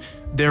Annihilation,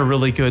 they're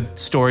really good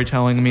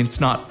storytelling. I mean, it's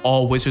not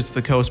all Wizards of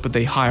the Coast, but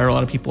they hire a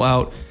lot of people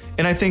out.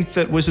 And I think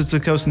that Wizards of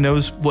the Coast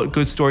knows what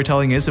good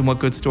storytelling is and what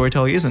good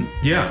storytelling isn't.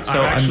 Yeah,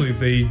 So actually,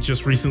 they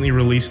just recently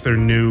released their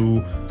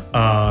new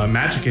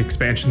Magic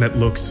expansion that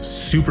looks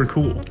super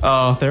cool.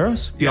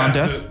 Theros? Beyond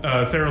Yeah, Death?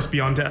 Theros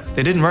Beyond Death.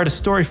 They didn't write a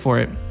story for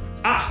it.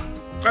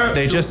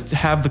 They just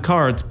have the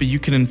cards, but you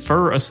can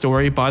infer a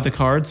story by the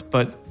cards,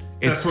 but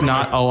it's one of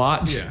not my- a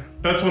lot. Yeah,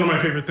 that's one of my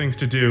favorite things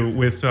to do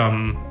with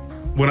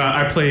when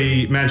I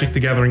play Magic the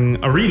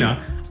Gathering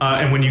Arena.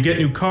 And when you get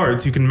new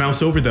cards, you can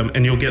mouse over them,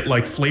 and you'll get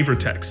like flavor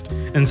text.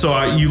 And so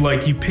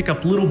you pick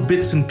up little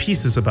bits and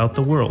pieces about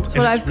the world. That's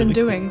what I've been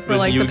doing for With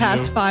like the Yu-Gi-Oh?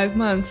 past 5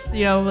 months.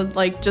 With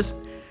like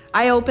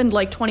I opened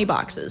like 20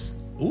 boxes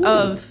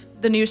of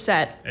the new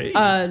set. Hey.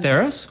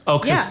 Theros? Oh,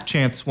 because Yeah.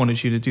 Chance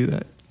wanted you to do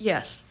that.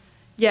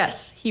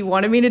 Yes, he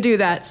wanted me to do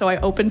that, so I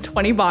opened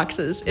 20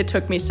 boxes. It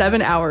took me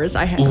 7 hours.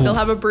 I still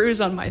have a bruise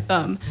on my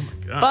thumb.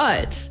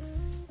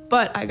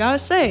 But I gotta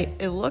say,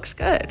 it looks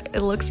good. It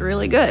looks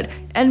really good.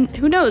 And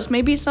who knows,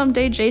 maybe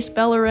someday Jace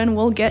Bellerin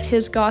will get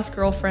his goth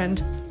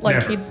girlfriend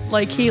like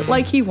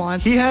he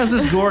wants. He has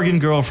his Gorgon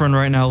girlfriend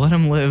right now. Let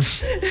him live.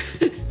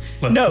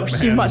 No,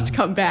 she must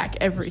come back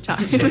every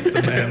time. Let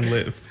the man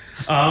live.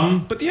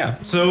 But yeah,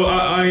 so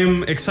I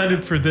am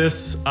excited for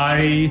this.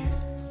 I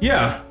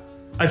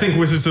think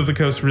Wizards of the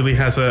Coast really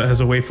has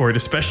a way for it,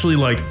 especially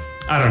like,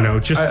 I don't know,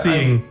 just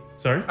seeing.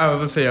 Sorry? I was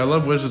gonna say, I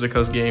love Wizards of the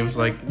Coast games.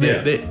 Like,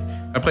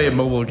 I play a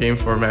mobile game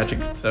for Magic,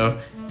 so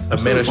Mana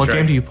Strike. What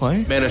game do you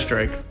play? Mana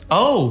Strike.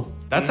 Oh,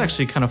 that's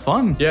actually kind of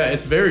fun. Yeah,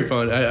 it's very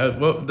fun.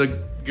 The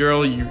goth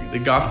girl you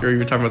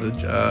were talking about,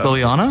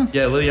 Liliana?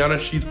 Yeah, Liliana,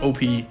 she's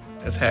OP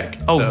as heck.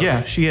 Oh, so.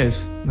 yeah, she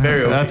is.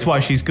 Very That's OP. why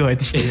she's good.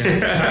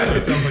 Tyler,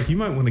 sounds like you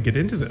might want to get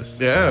into this.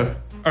 Yeah.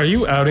 Are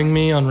you outing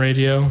me on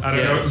radio? I don't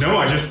Yes. know. No,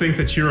 I just think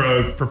that you're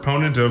a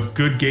proponent of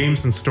good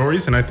games and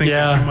stories, and I think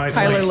that you might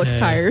Tyler like. looks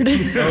tired.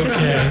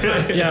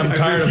 Okay. Yeah, I'm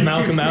tired of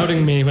Malcolm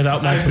outing me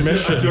without my I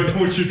permission. don't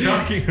know what you're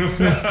talking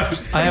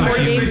about. I have More a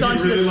few. games You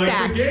onto the really like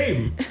stack.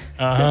 game.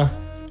 Well,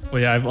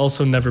 yeah, I've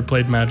also never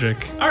played Magic.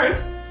 All right.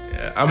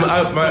 My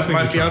Something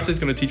to try. fiance is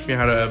going to teach me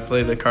how to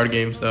play the card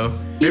game, so.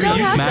 You don't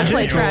have to Magic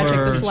play Tragic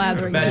or- the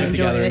Slathering to Magic the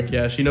enjoy Gathering. it.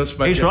 Yeah, she knows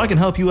my Hey, I can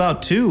help you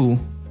out too,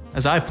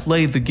 as I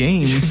play the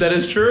game. That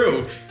is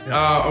true.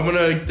 I'm going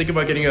to think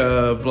about getting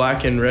a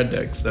black and red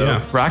deck, so. Yeah.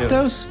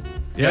 Rakdos?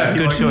 Yeah,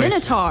 Good choice.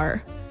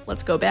 Minotaur.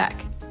 Let's go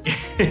back.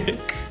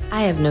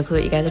 I have no clue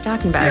what you guys are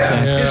talking about. We'll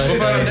find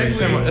out next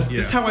basically- time. This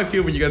is how I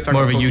feel when you guys talk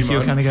More of a about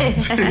Yu-Gi-Oh Pokemon. kind of guy.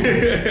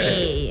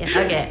 Hey,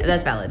 okay,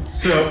 that's valid.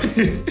 So,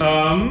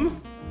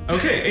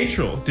 okay,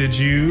 Atrial, did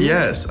you?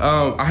 Yes,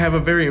 I have a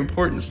very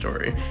important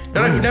story.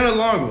 Not a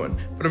long one,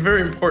 but a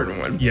very important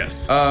one.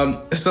 Yes.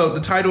 So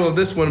the title of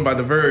this one by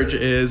The Verge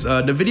is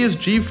NVIDIA's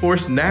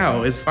GeForce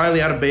Now is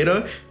finally out of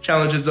beta,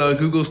 challenges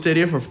Google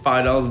Stadia for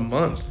 $5 a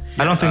month.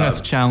 I don't think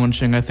that's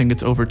challenging. I think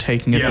it's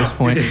overtaking at this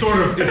point.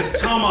 It's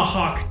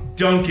tomahawk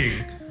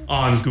dunking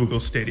on Google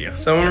Stadia.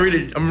 So I'm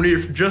gonna read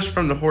it just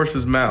from the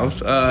horse's mouth.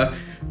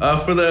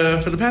 For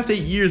the past 8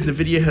 years,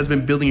 NVIDIA has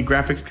been building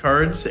graphics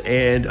cards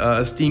and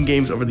Steam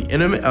games over the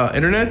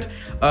internet,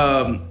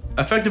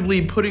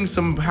 effectively putting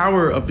some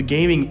power of the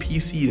gaming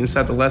PC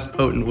inside the less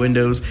potent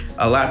Windows,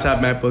 laptop,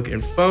 MacBook,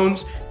 and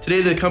phones.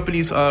 Today, the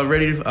company's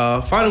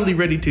finally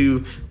ready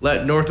to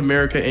let North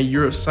America and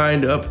Europe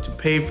sign up to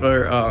pay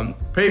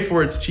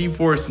for its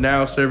GeForce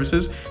Now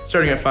services,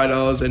 starting at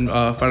 $5 and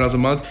 $5 a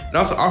month, and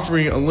also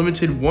offering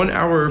unlimited 1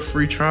 hour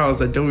free trials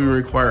that don't even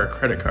require a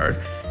credit card.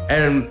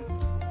 And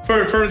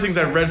further things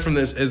I read from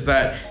this is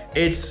that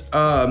it's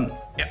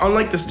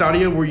unlike the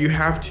Stadia where you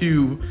have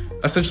to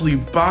essentially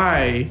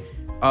buy.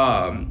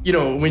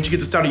 When you get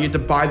the Stadia, you have to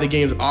buy the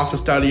games off of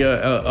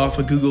Stadia, off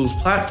of Google's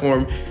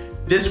platform.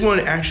 This one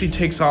actually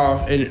takes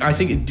off, and I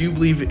do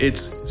believe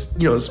it's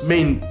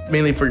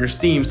mainly for your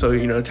Steam, so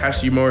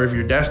attached to more of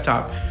your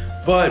desktop,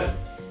 but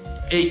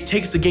it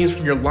takes the games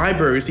from your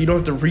library, so you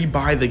don't have to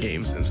rebuy the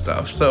games and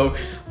stuff. So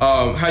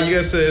how you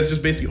guys say is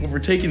just basically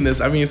overtaking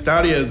this. I mean,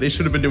 Stadia, they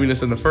should have been doing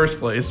this in the first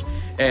place,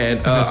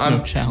 and there's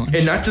no challenge.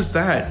 And not just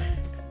that.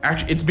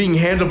 Actually, it's being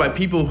handled by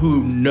people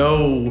who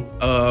know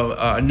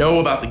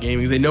about the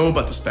gaming. They know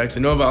about the specs.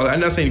 They know about. I'm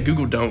not saying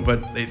Google don't,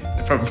 but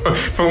from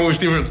what we've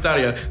seen from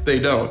Stadia, they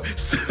don't.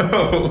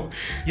 So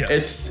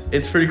Yes.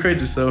 it's pretty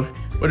crazy. So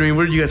what do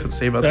you guys have to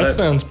say about that? That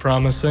sounds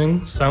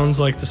promising. Sounds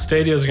like the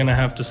Stadia is going to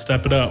have to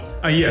step it up.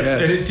 Yes,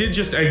 and it did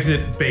just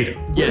exit beta.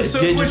 Yeah, it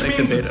did just which exit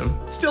means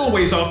beta. It's still a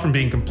ways off from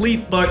being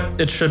complete,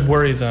 but It should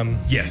worry them.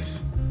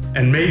 yes,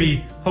 and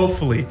maybe,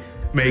 hopefully,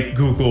 make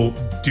Google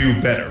do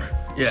better.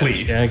 Yes.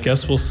 Please. Yeah, I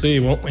guess we'll see,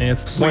 won't we?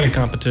 It's the point of Please.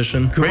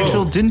 competition. Cool.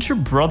 Rachel, didn't your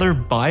brother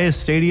buy a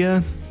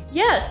Stadia?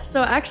 Yes.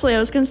 So actually, I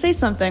was going to say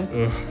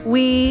something.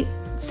 We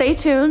stay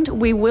tuned.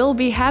 We will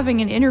be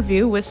having an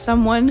interview with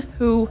someone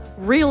who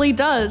really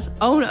does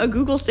own a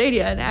Google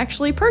Stadia and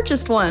actually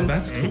purchased one.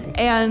 That's cool.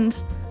 And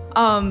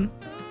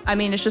I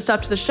mean, it's just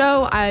up to the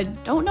show. I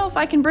don't know if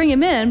I can bring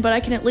him in, but I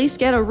can at least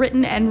get a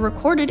written and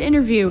recorded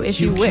interview if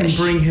you, You wish.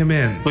 can bring him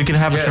in. We can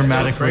have Yes, a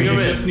dramatic let's bring him You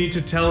reading. in. just need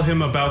to tell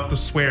him about the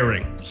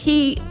swearing.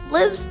 He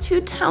lives 2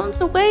 towns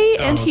away,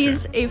 and okay.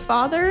 he's a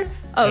father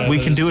of We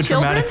can do a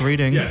children. dramatic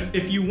reading. Yes,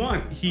 if you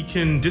want, he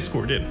can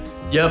Discord in.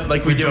 Yep,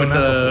 like we We've did with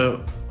done the.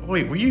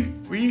 Wait, were you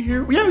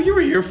here? Yeah, you were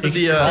here for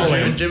the call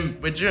in.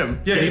 with Jim.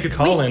 Yeah, you could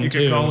call in, You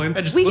could too. call in.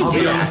 We can I'll do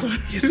be that.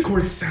 honest,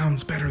 Discord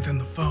sounds better than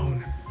the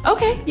phone.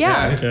 Okay,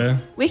 yeah, Okay.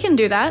 we can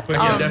do that. But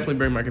yeah, definitely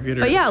bring my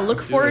computer. But yeah, look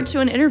Let's do forward it. to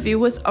an interview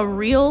with a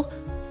real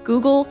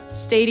Google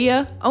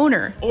Stadia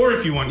owner. Or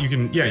if you want, you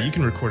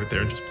can record it there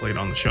and just play it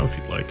on the show if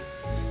you'd like.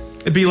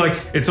 It'd be like,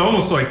 it's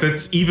almost like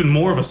that's even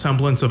more of a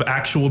semblance of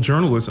actual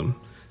journalism.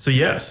 So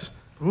yes,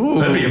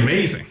 that'd be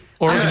amazing.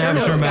 Or we I'm a can have a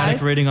journalist, dramatic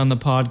guys. reading on the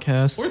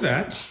podcast. Or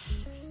that.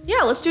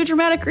 Yeah, let's do a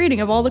dramatic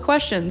reading of all the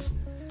questions.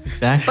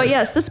 Exactly. But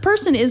yes, this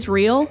person is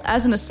real.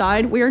 As an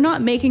aside, we are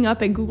not making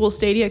up a Google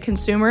Stadia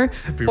consumer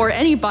for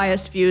any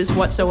biased views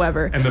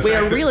whatsoever. And the We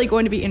fact are that- really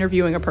going to be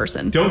interviewing a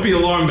person. Don't be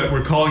alarmed that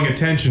we're calling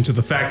attention to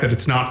the fact that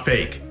it's not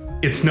fake.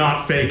 It's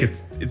not fake.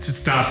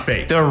 It's not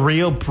fake. They're a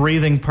real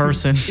breathing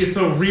person. It's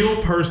a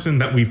real person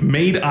that we've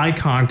made eye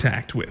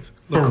contact with.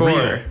 For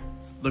real.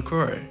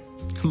 LaCroix.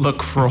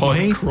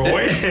 LaCroix?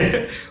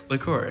 Croy?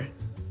 LaCroix.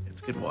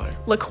 It's good water.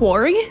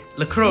 LaQuarrie?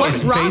 LaCroix. What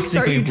It's rocks are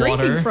basically you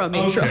drinking water. from,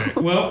 Intro? Okay.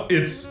 Well,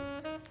 it's.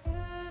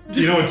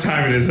 You know what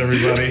time it is,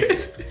 everybody.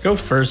 Go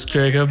first,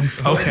 Jacob.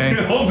 Okay.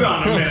 Hold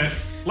on a minute.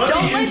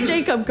 Don't let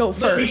Jacob go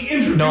Let me first.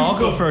 introduce No, I'll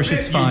go the first, bit,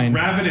 it's you fine.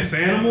 ravenous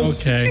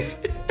animals. Okay.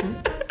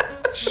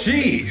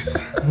 Jeez.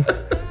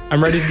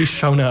 I'm ready to be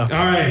shown up.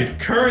 All right.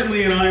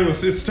 Currently in Iowa,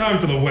 it's time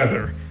for the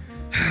weather.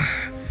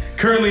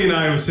 Currently in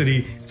Iowa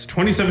City, it's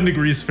 27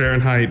 degrees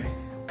Fahrenheit.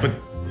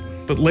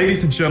 But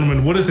ladies and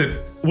gentlemen, what does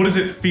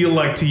it feel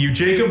like to you,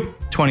 Jacob?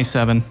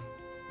 27.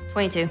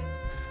 22.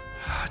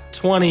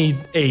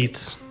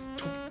 28.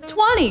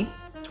 20.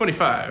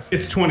 25.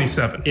 It's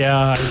 27.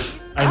 Yeah,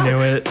 I knew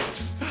it.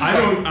 I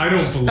don't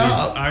believe.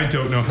 I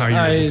don't know how you're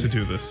able to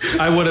do this.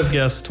 I would have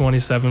guessed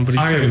 27, but he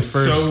I took am it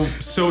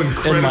first. so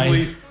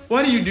incredibly.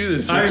 Why do you do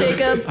this? I am-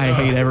 Jacob, I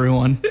hate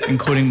everyone,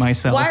 inclking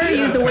myself. why are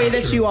you That's the way not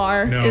that true. you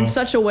are No. in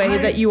such a way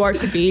that you are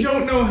to be?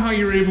 Don't know how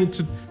you're able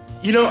to.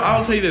 You know,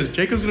 I'll tell you this.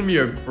 Jacob's gonna be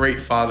a great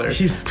father.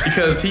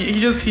 Because he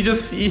He can just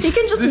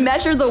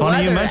measure the Funny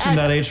weather. you mentioned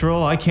that,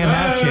 H-Roll. I can't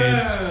have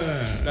kids.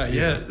 Not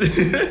yet.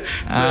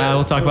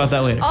 We'll talk about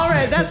that later. All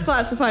right, that's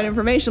classified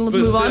information. Let's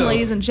But move on, still.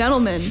 ladies and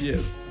gentlemen.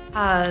 Yes.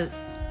 Can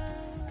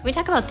we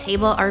talk about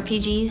table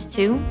RPGs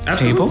too?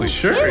 Absolutely.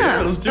 Sure.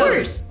 Yeah, let's of do it.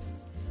 course.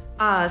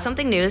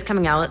 Something new is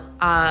coming out.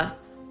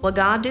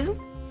 Wagadu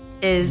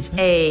is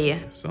a I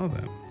saw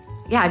that.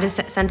 I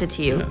just sent it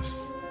to you. Yes.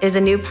 Is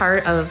a new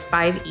part of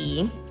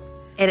 5e.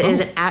 It is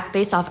an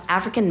based off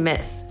African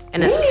myth,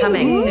 and it's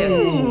coming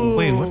soon.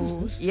 Wait, what is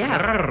this?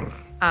 Yeah.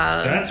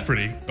 That's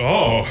pretty.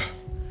 Oh.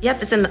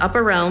 Yep, it's in the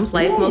upper realms,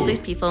 life mostly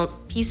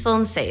peaceful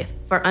and safe.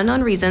 For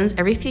unknown reasons,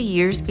 every few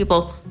years,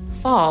 people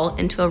fall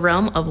into a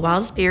realm of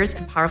wild spirits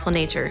and powerful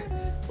nature.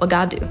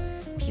 Wagadu.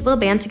 People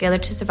band together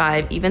to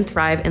survive, even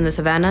thrive in the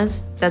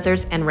savannas,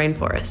 deserts, and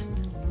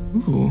rainforest.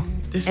 Ooh,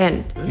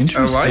 And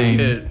interesting. I like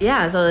it.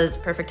 yeah, so it's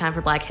perfect time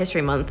for Black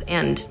History Month,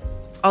 and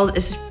all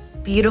this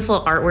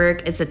beautiful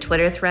artwork. It's a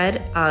Twitter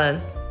thread.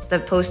 The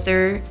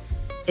poster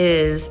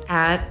is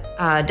at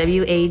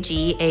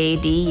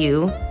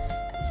WAGADUCHRONICLE.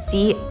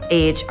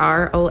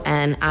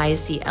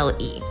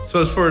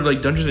 So it's for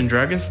like Dungeons and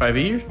Dragons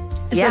 5e?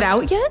 Is Yeah. it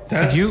out yet?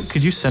 That's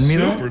Could you send me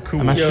that? super cool.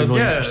 I'm actually really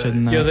Yeah. interested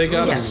in that. Yeah, they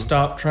gotta Yeah.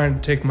 stop trying to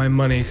take my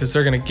money because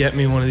they're gonna get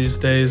me one of these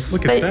days.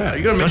 Look But- at that.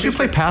 You gotta make Don't you this-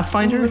 play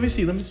Pathfinder? Let me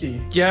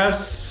see.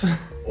 Yes,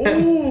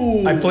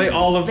 I play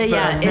all of But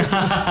them.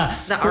 yeah,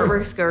 the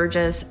artwork's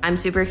gorgeous. I'm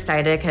super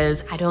excited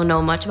because I don't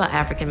know much about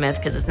African myth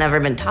because it's never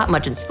been taught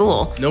much in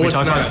school. No, We it's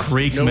talk not. about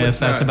Greek No, myth. it's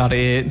That's not. about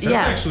it. That's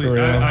Yeah. actually, For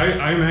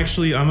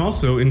real. I'm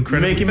also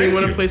incredibly. Making me thank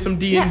want to you. play some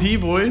D&D,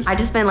 boys. I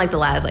just spent like the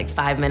last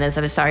 5 minutes.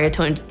 I'm sorry I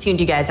tuned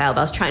you guys out,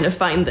 but I was trying to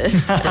find this.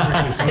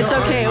 It's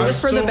okay. It I'm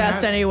was for the so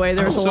best happy- anyway.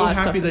 There was I'm a lot of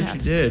so stuff happy that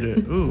that you happened.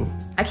 did. Ooh.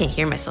 I can't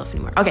hear myself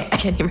anymore. Okay, I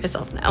can hear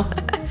myself now.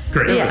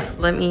 Great. Yeah,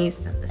 let me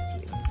send this to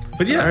you.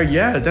 But yeah,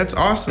 Yeah, that's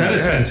awesome. that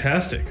is Yeah.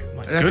 fantastic.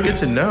 My That's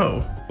goodness. good to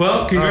know.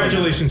 Well,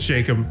 congratulations,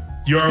 Jacob.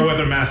 You're a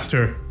weather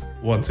master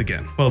once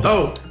again. Well done.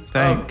 Oh,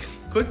 Thank.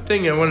 quick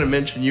thing I wanted to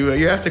mention.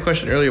 You asked a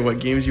question earlier what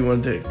games you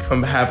wanted to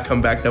come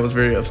back that was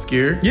very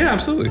obscure. Yeah,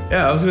 absolutely.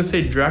 Yeah, I was going to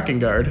say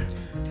Drakengard.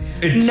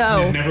 It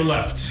No. never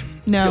left.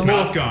 No. It's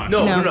not gone.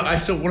 No. No.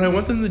 So what I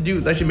want them to do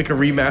is actually make a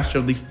remaster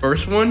of the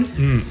first one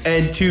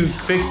and to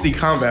fix the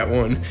combat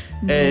one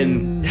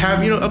and have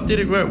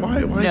updated. Why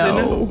is it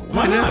no?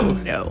 Why no?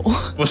 No.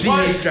 Well, she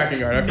Why? hates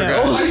Drakengard. I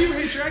forgot. Why do you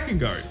hate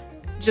Drakengard?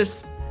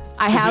 Just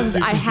I have too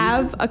I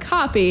have a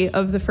copy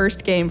of the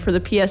first game for the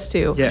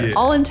PS2. Yes.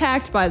 All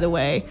intact, by the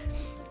way.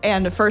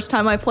 And the first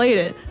time I played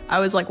it, I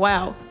was like,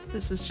 wow,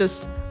 this is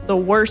just the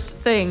worst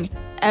thing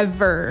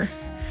ever.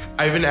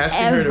 I've been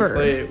asking her Ever. to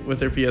play it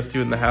with her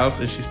PS2 in the house,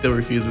 and she still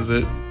refuses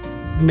it.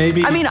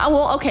 Maybe. I mean,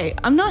 well, okay,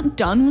 I'm not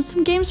done with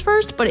some games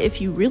first, but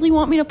if you really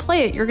want me to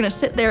play it, you're gonna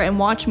sit there and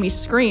watch me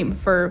scream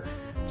for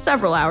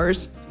several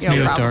hours. Maybe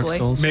like probably. Dark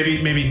Souls.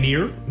 maybe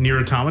Nier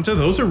Automata.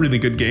 Those are really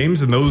good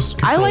games, and those.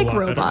 I control a like lot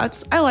better.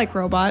 robots. I like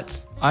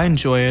robots. I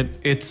enjoy it.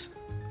 It's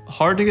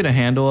hard to get a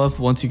handle of.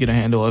 Once you get a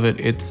handle of it,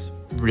 it's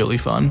really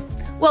fun.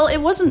 Well, it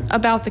wasn't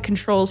about the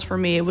controls for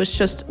me. It was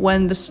just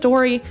when the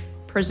story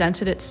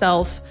presented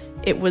itself,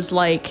 it was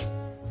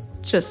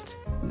just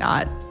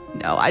not.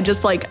 No, I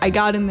just I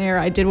got in there,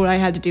 I did what I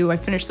had to do, I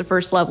finished the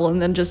first level,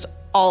 and then just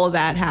all of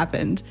that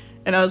happened.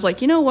 And I was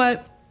like, you know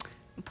what?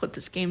 I'll put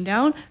this game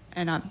down,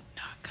 and I'm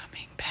not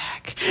coming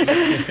back.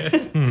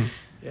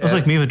 It was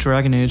like me with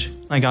Dragon Age.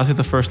 I got through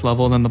the first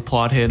level, then the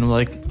plot hit, and I'm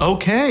like,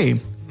 okay.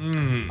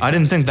 I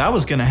didn't think that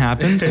was gonna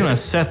happen. Gonna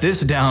set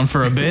this down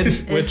for a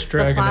bit. Which Is the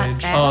Dragon plot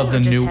Age? bad Oh, or the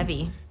just new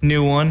heavy?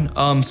 new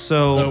one.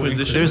 So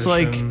Inquisition. there's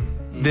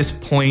this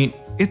point.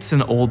 It's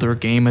an older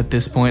game at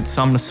this point,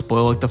 so I'm gonna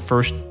spoil the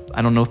first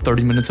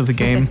 30 minutes of the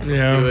game.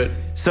 Yeah. Do it.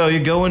 So you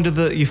go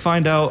you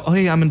find out, oh,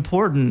 hey, I'm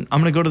important.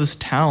 I'm going to go to this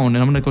town and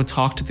I'm going to go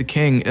talk to the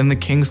king. And the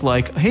king's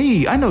like,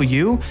 hey, I know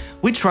you.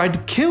 We tried to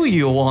kill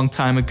you a long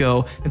time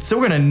ago. And so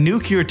we're going to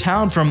nuke your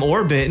town from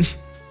orbit.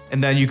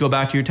 And then you go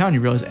back to your town, you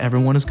realize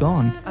everyone is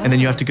gone. And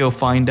then you have to go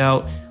find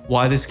out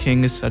why this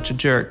king is such a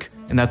jerk.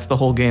 And that's the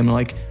whole game.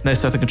 And then I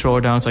set the controller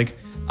down. It's like,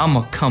 I'm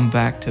going to come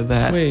back to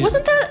that. Wait.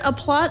 Wasn't that a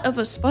plot of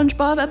a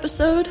SpongeBob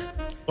episode?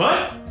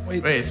 What?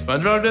 Wait,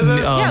 SpongeBob did that?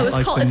 Yeah, it was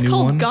like called. the It's new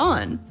called one?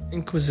 Gone.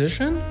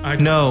 Inquisition?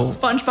 No.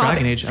 SpongeBob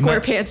Dragon Age. I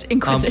meant- SquarePants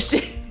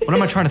Inquisition. What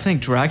am I trying to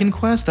think? Dragon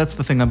Quest? That's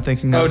the thing I'm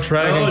thinking Oh, of.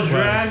 Dragon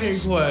Quest. Dragon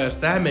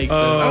Quest. That makes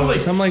sense. Oh, I was like,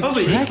 so I'm like,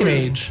 Dragon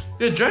Age.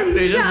 Yeah, Dragon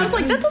Age. Yeah, I was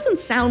like, that doesn't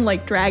sound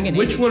like Dragon Age.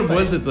 Which one but-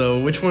 was it though?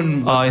 Which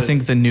one? Was I it?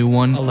 think the new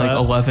one, like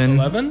 11.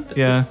 11?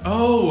 Yeah.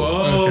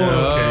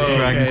 Okay.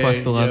 Dragon Okay,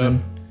 Quest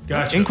 11.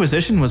 Gotcha.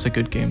 Inquisition was a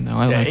good game, though.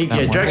 I like that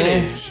one. Dragon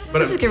Age. But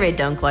This is gonna be a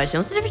dumb question.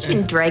 What's the difference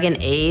between Dragon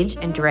Age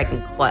and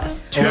Dragon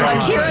Quest?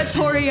 Akira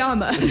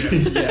Toriyama.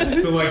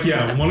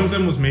 One of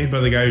them was made by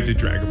the guy who did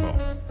Dragon Ball.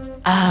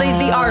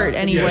 The art,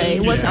 anyway.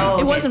 Yes, It wasn't. yeah. Oh,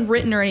 okay. It wasn't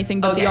written or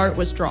anything, but Okay. the art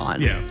was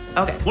drawn. Yeah.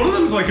 Okay. One of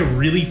them is a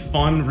really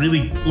fun,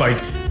 really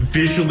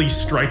visually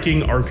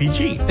striking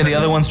RPG. And the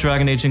other one's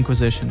Dragon Age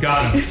Inquisition.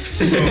 Got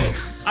him.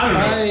 I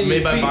don't know.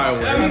 made by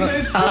BioWare. I mean,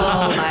 it's still,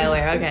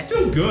 BioWare, okay. it's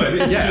still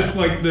good. It's just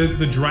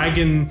the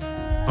dragon.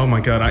 Oh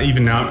my god!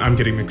 Even now I'm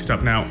getting mixed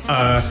up now.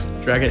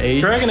 Dragon Age.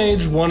 Dragon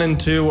Age 1 and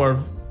 2 are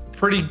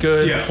pretty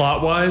good Yeah.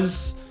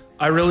 plot-wise.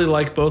 I really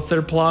like both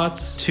their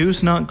plots.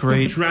 Two's not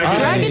great.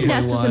 Dragon I-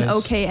 Nest is an wise.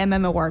 okay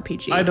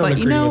MMORPG, I don't but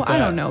agree with that. I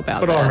don't know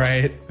about but that. all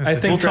right. I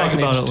think We'll talk Dragon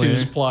about Age it 2's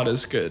later. plot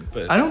is good,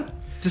 but I don't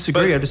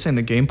disagree. I'm just saying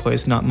the gameplay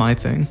is not my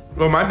thing.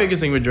 Well, my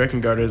biggest thing with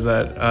Drakengard is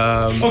that.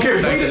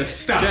 okay, back wait, to-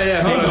 stop. Yeah,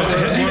 yeah. Hold hold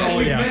on. on.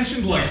 We've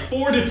mentioned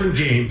 4 different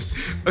games.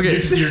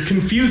 Okay. You're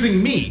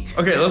confusing me.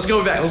 Okay, let's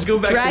go back. Let's go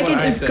back. Dragon to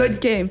what I is said.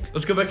 good game.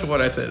 Let's go back to what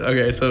I said.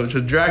 Okay, so to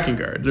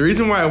Drakengard. The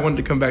reason why I wanted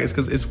to come back is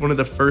because it's one of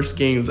the first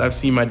games I've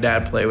seen my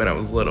dad play when I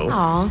was little.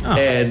 Aw.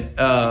 And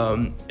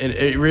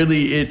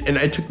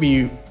it took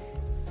me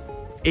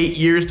 8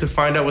 years to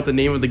find out what the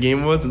name of the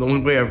game was, and the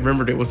only way I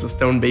remembered it was the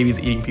stone babies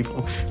eating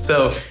people.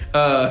 So,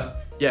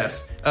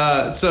 yes.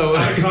 So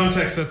Out of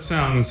context, that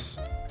sounds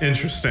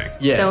interesting.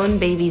 yes, Stone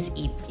babies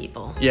eat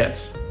people.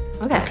 yes.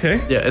 Okay. Okay.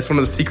 Yeah, it's one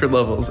of the secret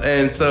levels,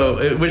 and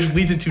so which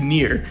leads into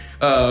Nier.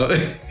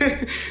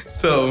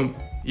 So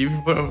you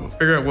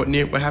figure out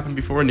what happened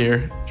before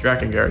Nier,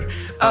 Drakengard.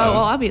 Oh,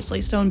 well,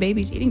 obviously, stone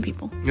babies eating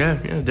people. Yeah,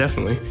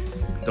 definitely.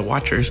 The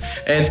Watchers.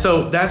 And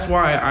so that's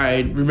why I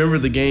remember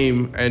the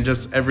game and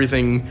just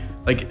everything.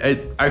 Like,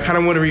 I kind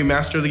of want to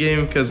remaster the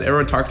game because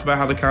everyone talks about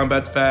how the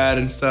combat's bad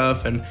and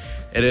stuff, and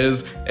it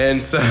is.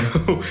 And so,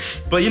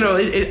 but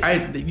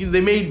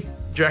they made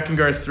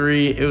Drakengard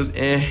 3, it was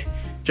eh.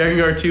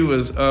 Drakengard 2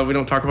 was we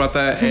don't talk about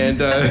that, and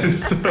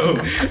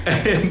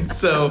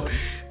so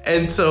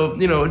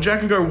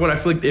Drakengard 1, I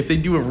feel like if they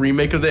do a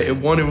remake of that, it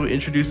will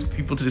introduce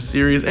people to the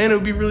series, and it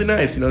would be really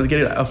nice, to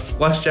get a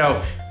fleshed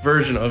out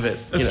version of it.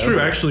 That's true.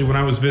 Actually, when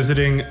I was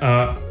visiting, is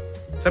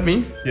that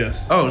me?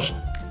 Yes. Oh,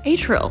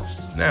 Atrill,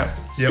 now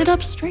sit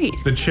up straight.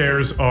 The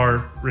chairs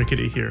are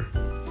rickety here.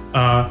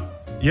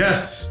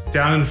 Yes,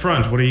 down in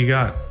front. What do you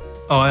got?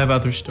 Oh, I have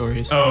other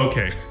stories. Oh,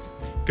 okay.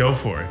 Go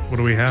for it. What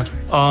do we have?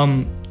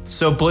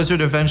 So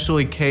Blizzard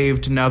eventually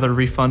caved. Now they're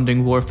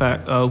refunding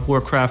Warcraft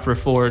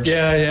Reforged.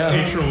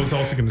 Yeah. Atrill was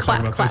also going to talk Clap,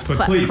 about clap, this, but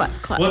clap, please, clap,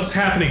 clap. what's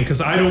happening? Because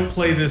I don't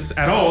play this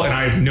at all, and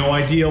I have no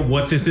idea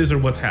what this is or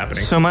what's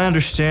happening. So my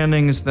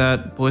understanding is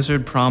that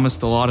Blizzard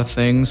promised a lot of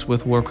things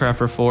with Warcraft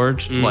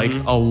Reforged, like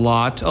a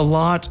lot,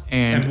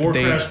 And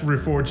Warcraft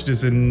Reforged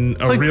is in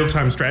a like-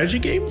 real-time strategy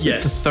game? the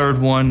yes. third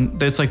one.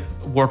 It's like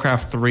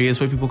Warcraft 3 is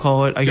what people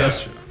call it, I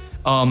guess. Gotcha.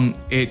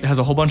 It has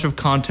a whole bunch of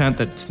content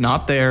that's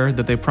not there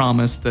that they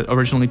promised that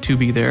originally to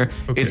be there.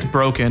 Okay. It's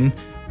broken.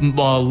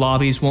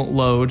 Lobbies won't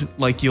load.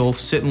 Like you'll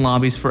sit in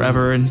lobbies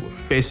forever and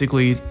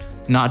basically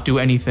not do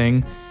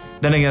anything.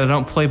 Then again, I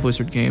don't play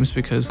Blizzard games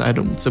because I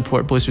don't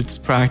support Blizzard's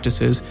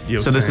practices.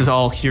 So this is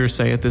all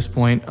hearsay at this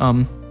point.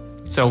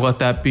 So let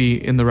that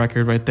be in the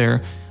record right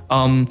there.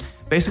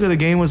 Basically, the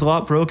game was a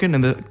lot broken,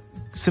 and the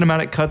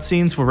cinematic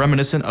cutscenes were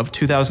reminiscent of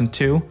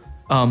 2002.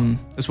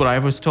 Is what I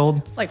was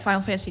told. Like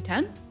Final Fantasy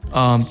X?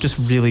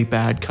 Just really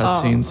bad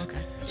cutscenes. okay.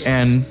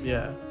 And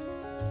Yeah.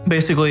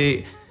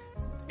 basically,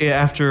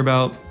 after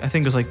about, I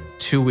think it was like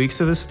 2 weeks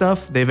of this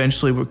stuff, they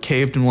eventually were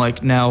caved and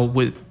now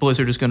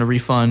Blizzard is going to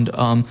refund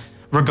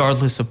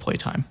regardless of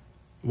playtime.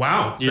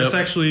 Wow. Yep.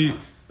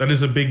 That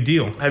is a big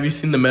deal. Have you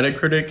seen the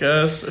Metacritic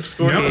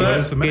score No, for what that?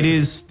 is the It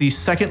is the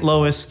second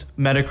lowest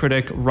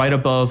Metacritic, right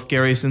above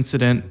Gary's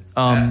Incident.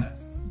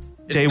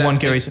 Day one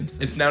Gary's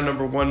Incident. It's now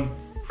number 1.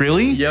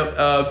 Really?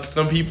 Yep.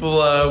 Some people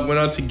went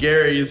on to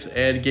Gary's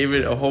and gave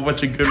it a whole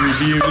bunch of good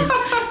reviews.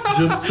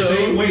 Just so.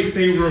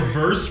 They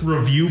reverse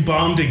review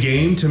bombed a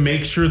game to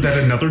make sure that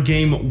another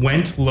game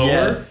went lower?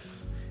 Yes.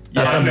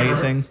 That's Yeah,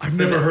 amazing. I've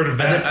never heard of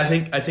that. I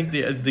think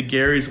the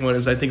Gary's one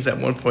is it's at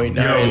 1.9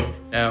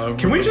 now.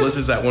 Can we just-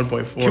 Blizzard's at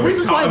 1.4. Can we This is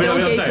just- why I mean, Bill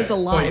I'm Gates sorry, is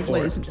alive, 0.4,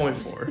 ladies and gentlemen.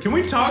 0.4. Can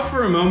we talk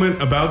for a moment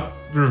about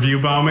review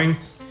bombing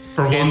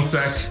for one It's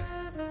sec?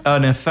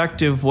 an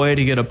effective way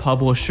to get a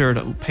publisher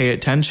to pay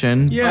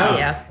attention. Yeah. Oh,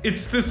 yeah.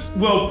 It's this,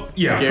 well,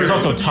 yeah. Scary. for It's those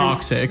also of you-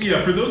 toxic.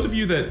 Yeah, for those of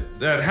you that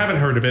haven't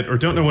heard of it or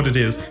don't know what it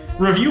is,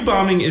 review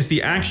bombing is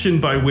the action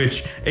by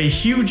which a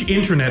huge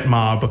internet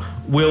mob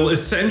will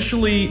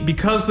essentially,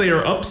 because they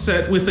are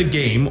upset with a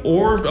game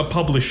or a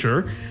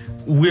publisher,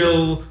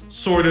 will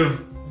sort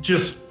of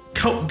just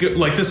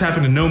like this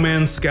happened to No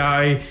Man's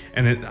Sky,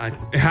 and it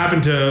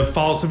happened to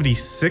Fallout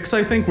 76,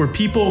 I think, where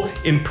people,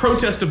 in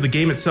protest of the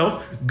game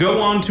itself,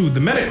 go onto the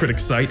Metacritic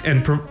site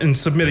and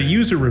submit a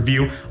user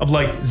review of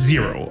like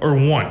 0 or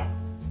 1.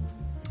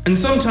 And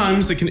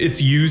sometimes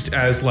it's used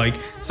as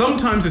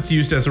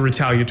a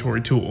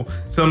retaliatory tool.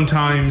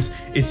 Sometimes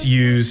it's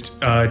used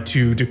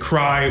to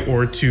decry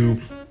or to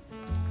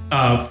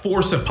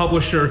force a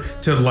publisher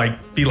to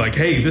be like,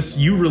 hey,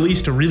 you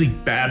released a really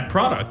bad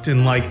product,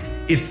 and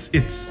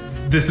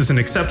this isn't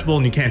acceptable,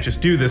 and you can't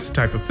just do this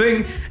type of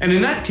thing. And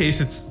in that case,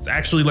 it's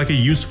actually like a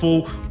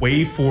useful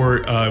way for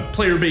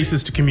player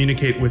bases to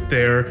communicate with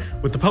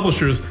the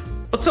publishers.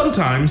 But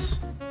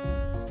sometimes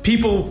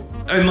people,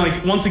 and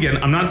once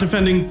again, I'm not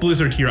defending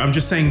Blizzard here. I'm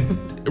just saying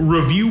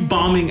review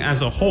bombing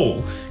as a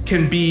whole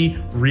can be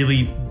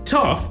really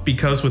tough,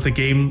 because with a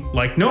game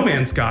like No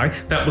Man's Sky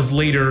that was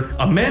later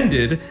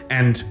amended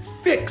and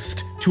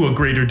fixed to a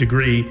greater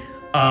degree.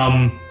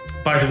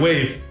 By the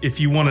way, if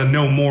you want to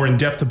know more in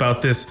depth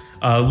about this,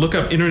 look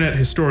up Internet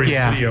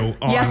Historian's video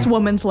on Yes,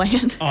 Woman's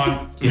Land.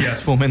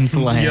 Yes, Woman's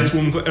Land. Yes,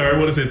 Woman's Land. Or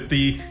what is it?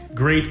 The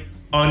Great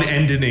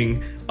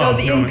Unending. The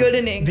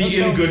Ingoodening. The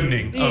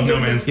Ingoodening of No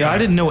Man's Sky. Yeah, I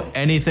didn't know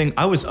anything.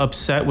 I was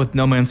upset with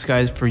No Man's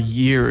Sky for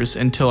years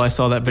until I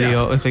saw that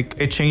video. Yeah.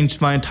 It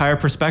changed my entire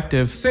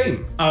perspective.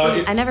 Same.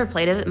 I never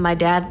played it. My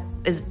dad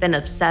has been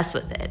obsessed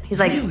with it. He's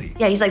like, Really?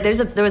 yeah, he's like,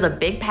 there was a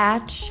big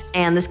patch,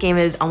 and this game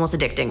is almost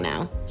addicting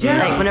now. Yeah.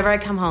 Like whenever I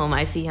come home,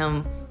 I see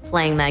him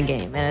playing that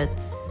game, and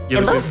You it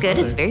have a looks big good.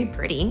 It's brother. very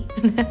pretty.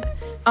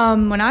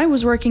 When I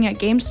was working at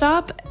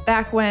GameStop,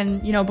 back when,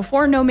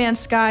 before No Man's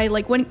Sky,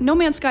 when No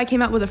Man's Sky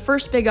came out with the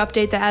first big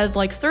update that added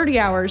 30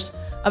 hours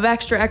of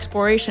extra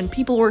exploration,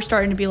 people were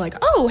starting to be like,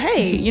 oh,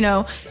 hey,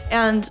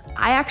 and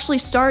I actually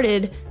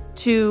started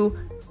to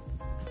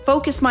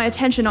focus my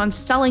attention on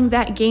selling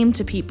that game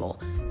to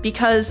people,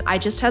 because I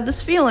just had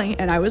this feeling,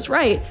 and I was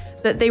right,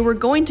 that they were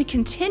going to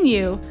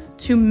continue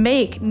to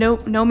make No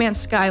Man's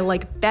Sky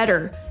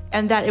better,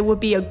 and that it would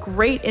be a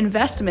great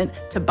investment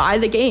to buy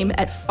the game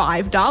at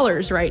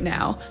 $5 right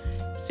now.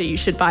 So you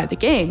should buy the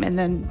game. And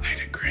then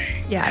I'd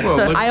agree. yeah, Well,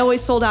 so look- I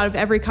always sold out of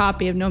every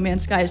copy of No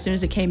Man's Sky as soon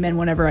as it came in,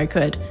 whenever I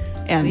could.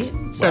 And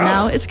so Wow.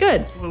 now it's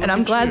good. Well, and I'm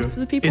look at glad you. for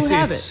the people who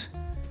have it.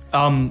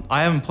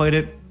 I haven't played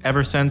it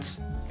ever since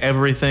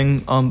everything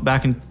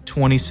back in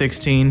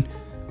 2016.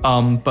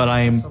 but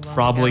I am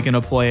probably going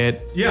to play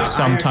it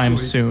sometime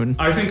soon.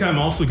 I think I'm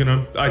also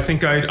gonna. I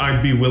think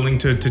I'd be willing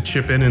to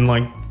chip in and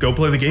like go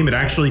play the game.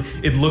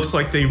 It looks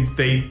like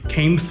they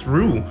came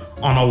through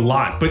on a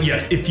lot. But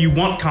yes, if you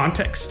want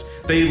context,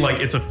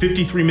 it's a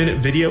 53-minute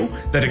video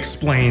that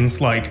explains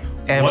like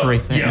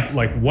everything.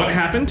 What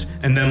happened,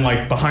 and then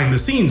like behind the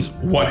scenes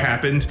what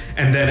happened,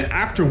 and then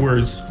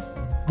afterwards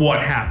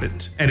what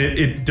happened, and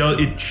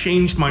it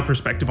changed my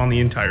perspective on the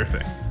entire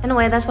thing. In a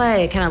way, that's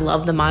why I kind of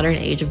love the modern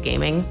age of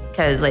gaming,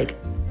 because like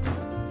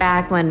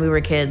back when we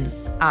were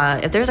kids,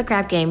 if there was a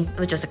crap game, it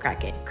was just a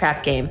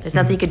crap game. There's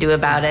nothing you could do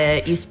about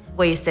it. You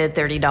wasted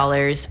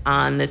 $30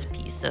 on this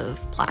piece of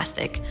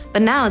plastic.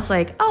 But now it's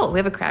like, oh, we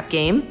have a crap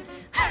game.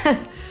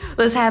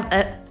 Let's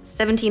have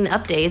 17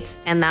 updates,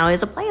 and now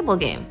it's a playable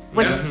game,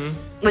 which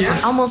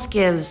almost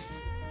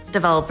gives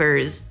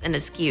developers an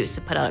excuse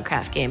to put out a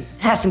craft game.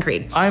 Assassin's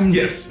Creed.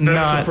 That's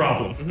the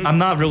problem. I'm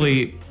not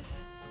really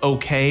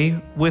okay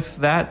with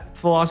that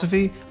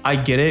philosophy. I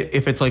get it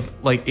if it's like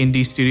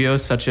indie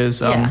studios such as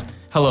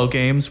Hello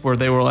Games, where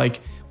they were like,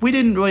 we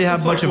didn't really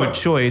have much of a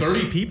choice.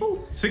 30 people?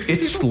 60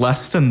 It's people?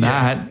 less than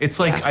that. It's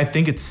like, I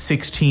think it's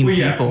 16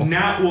 people.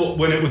 Now,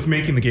 when it was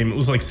making the game, it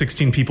was like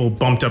 16 people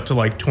bumped up to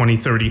like 20,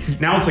 30.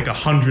 Now it's like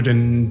 100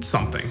 and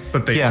something.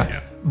 But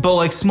But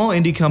like small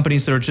indie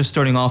companies that are just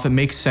starting off, it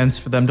makes sense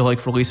for them to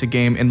like release a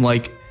game in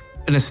like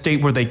in a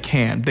state where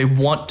they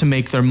want to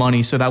make their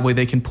money, so that way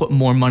they can put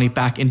more money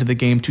back into the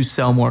game to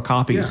sell more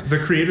copies. Yeah. The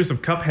creators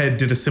of Cuphead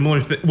did a similar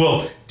thing.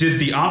 Well, did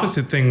the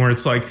opposite thing where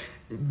it's like,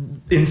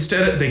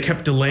 instead they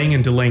kept delaying,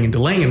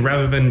 and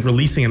rather than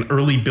releasing an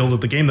early build of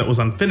the game that was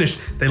unfinished,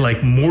 they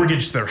like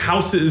mortgaged their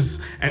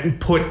houses and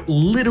put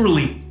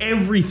literally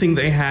everything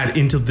they had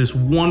into this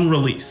one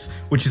release,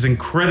 which is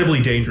incredibly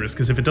dangerous,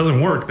 because if it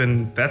doesn't work,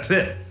 then that's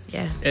it.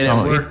 Yeah. And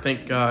it worked,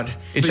 thank God.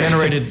 It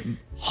generated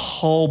a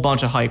whole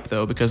bunch of hype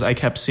though, because I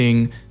kept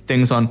seeing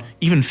things on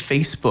even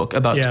Facebook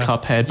about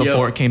Cuphead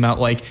before it came out.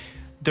 Like,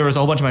 there was a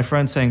whole bunch of my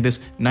friends saying this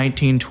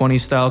 1920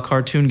 style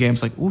cartoon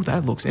game's like, ooh,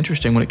 that looks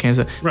interesting when it came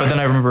to. But then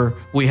I remember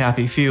We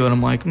Happy Few, and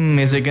I'm like,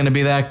 is it going to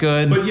be that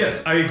good? But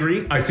yes, I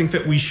agree. I think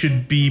that we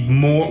should be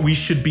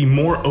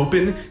more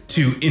open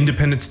to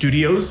independent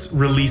studios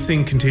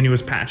releasing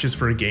continuous patches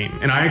for a game.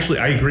 And I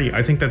agree.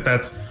 I think that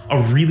that's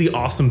a really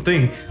awesome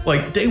thing.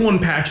 Like, day one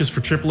patches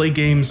for AAA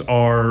games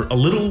are a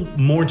little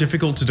more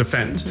difficult to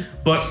defend,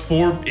 but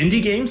for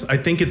indie games, I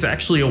think it's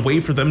actually a way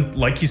for them,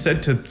 like you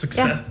said, to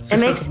success. It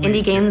makes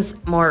indie games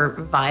more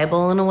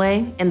viable in a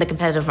way in the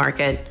competitive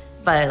market,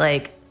 but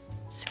like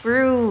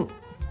screw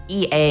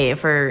EA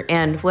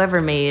and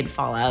whoever made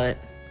Fallout.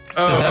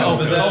 I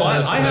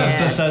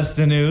have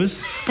Bethesda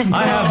news.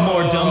 I have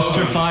more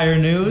dumpster fire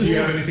news. Do you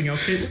have anything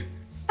else, Caitlin?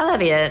 Oh, that'd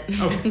be it.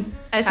 Okay.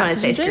 I just want to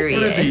say screw What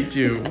did they EA.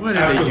 do? What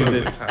did they do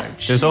this time?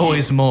 There's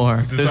always more.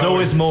 There's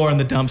always more in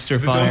the dumpster The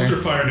fire.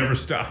 dumpster fire never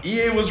stops.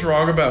 EA was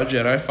wrong about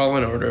Jedi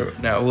Fallen Order.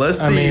 Now let's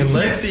see.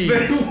 Let's see.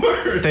 They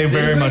were. They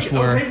very much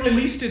were. They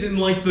released it in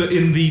like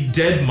in the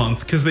dead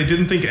month because they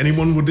didn't think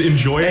anyone would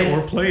enjoy it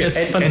or play it. It's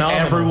And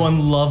phenomenal.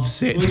 everyone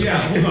loves it. Well,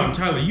 yeah, hold on,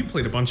 Tyler. You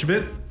played a bunch of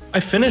it. I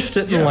finished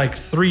it in like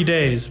 3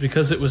 days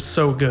because it was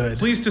so good.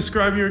 Please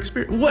describe your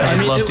experience. What?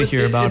 I'd love to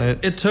hear about it.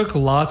 It took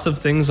lots of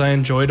things I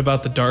enjoyed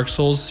about the Dark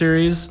Souls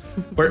series,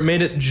 where it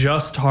made it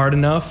just hard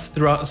enough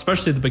throughout,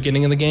 especially the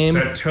beginning of the game.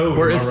 That toad,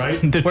 where am I it's-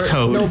 right? The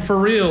toad. No, for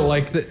real.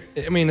 Like,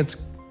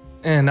 it's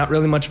not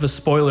really much of a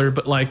spoiler,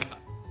 but like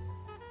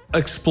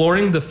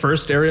exploring the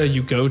first area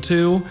you go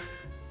to,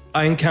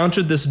 I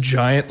encountered this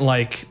giant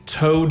like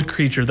toad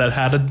creature that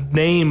had a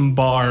name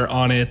bar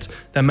on it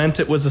that meant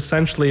it was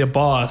essentially a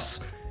boss.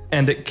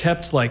 And it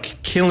kept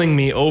like killing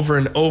me over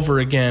and over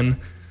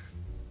again.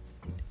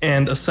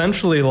 And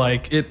essentially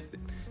like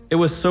it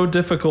was so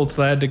difficult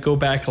that I had to go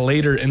back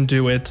later and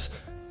do it.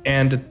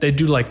 And they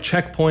do like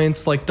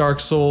checkpoints like Dark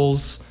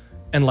Souls,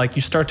 and like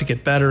you start to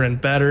get better and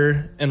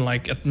better. And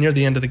like near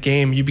the end of the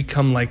game, you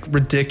become like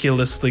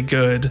ridiculously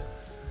good.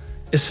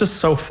 It's just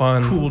so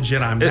fun. Cool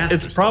Jedi Master.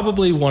 It's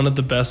probably one of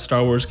the best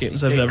Star Wars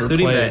games I've ever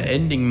Including played. that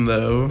ending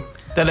though.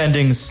 That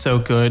ending's so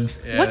good.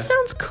 Yeah. What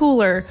sounds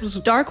cooler,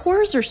 Dark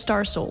Wars or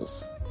Star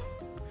Souls?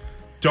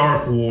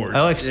 Dark Wars.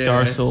 I like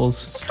Star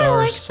Souls. I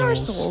like Star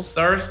Souls.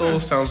 Star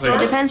Souls sounds It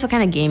like depends what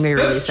kind of game you're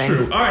That's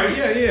releasing. true. All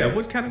right, yeah.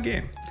 What kind of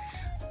game?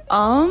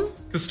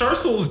 Because Star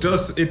Souls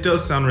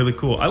does sound really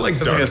cool. I like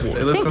Dark Wars. It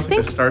sounds like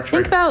a Star Trek.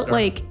 Think about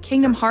like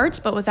Kingdom Hearts,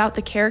 but without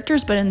the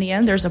characters. But in the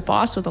end, there's a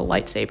boss with a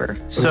lightsaber.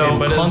 So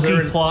but is clunky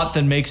there an- plot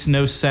that makes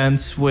no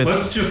sense with.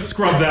 Let's just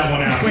scrub that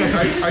one out.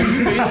 Are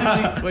you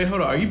basically? Wait,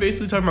 hold on. Are you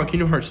basically talking about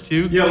Kingdom Hearts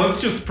 2? Yeah,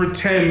 let's just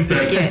pretend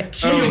that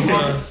Kingdom yeah.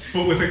 Hearts,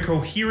 but with a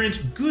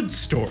coherent, good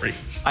story.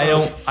 I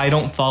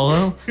don't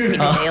follow.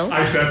 Tails.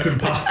 That's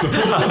impossible.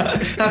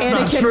 That's not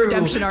Anakin true.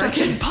 redemption arc. That's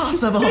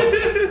impossible.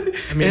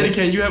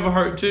 Anakin, you have a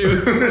heart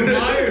too.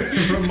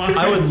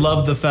 I would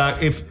love the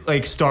fact if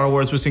like Star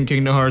Wars was in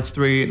Kingdom Hearts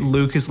 3,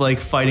 Luke is like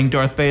fighting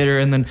Darth Vader,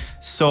 and then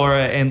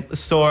Sora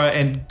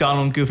and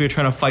Donald and Goofy are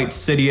trying to fight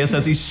Sidious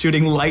as he's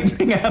shooting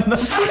lightning at them.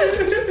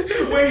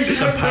 Wait,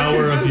 The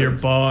power of your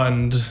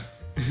bond.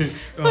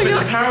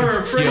 The power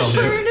of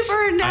friendship.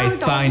 I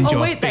find Oh,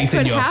 your wait, that faith in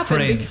could your happen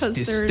friends because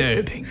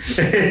they're-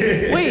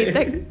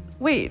 disturbing.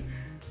 Wait.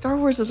 Star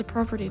Wars is a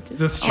property of Disney.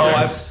 That's true.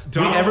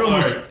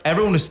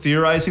 Everyone was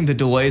theorizing the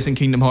delays in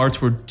Kingdom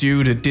Hearts were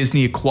due to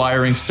Disney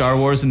acquiring Star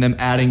Wars and them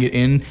adding it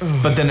in,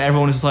 but then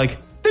everyone is like,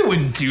 they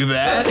wouldn't do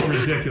that.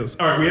 That's ridiculous.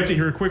 All right, we have to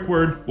hear a quick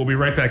word. We'll be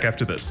right back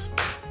after this.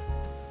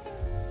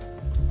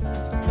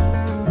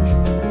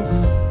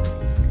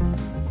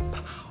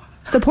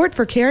 Support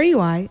for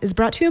KRUI is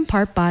brought to you in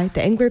part by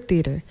the Englert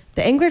Theater.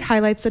 The Englert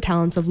highlights the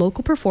talents of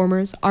local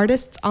performers,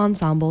 artists,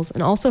 ensembles,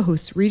 and also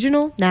hosts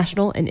regional,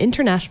 national, and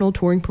international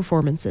touring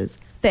performances.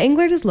 The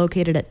Englert is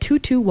located at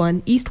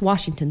 221 East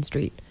Washington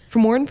Street. For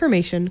more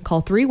information,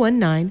 call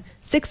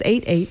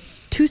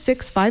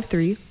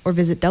 319-688-2653 or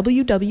visit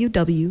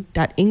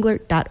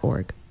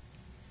www.englert.org.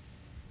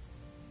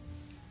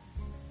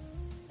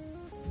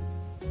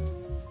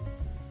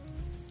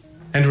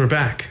 And we're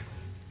back.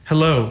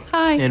 Hello.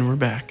 Hi. And we're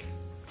back.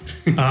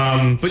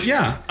 But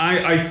yeah,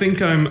 I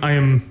think I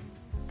am.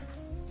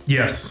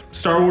 Yes,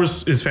 Star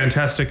Wars is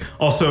fantastic.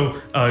 Also,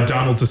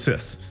 Donald's a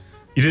Sith.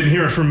 You didn't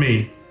hear it from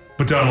me,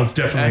 but Donald's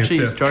definitely Actually,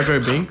 a it's Sith. Jar Jar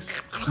Binks.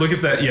 Look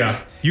at that.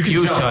 Yeah, you can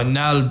You tell. shall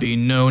now be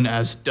known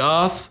as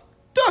Darth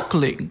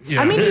Duckling.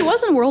 Yeah. I mean, he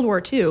was in World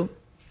War II,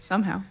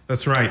 somehow.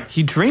 That's right.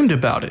 He dreamed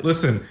about it.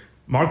 Listen,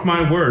 mark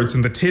my words,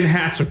 and the tin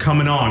hats are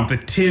coming on. The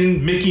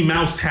tin Mickey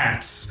Mouse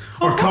hats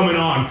are coming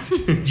on.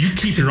 You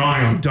keep your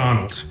eye on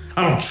Donald.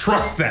 I don't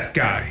trust that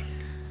guy.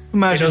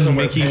 Imagine doesn't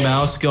wear Mickey pants.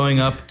 Mouse going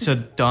up to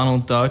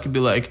Donald Duck and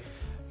be like,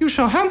 you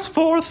shall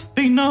henceforth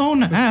be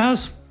known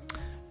as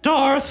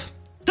Darth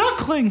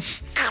Duckling.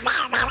 Oh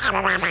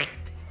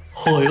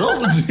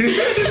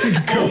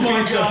my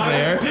He's just God.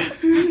 there.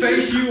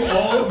 Thank you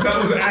all. That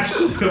was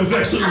actually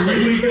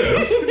really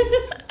good.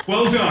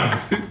 Well done.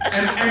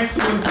 An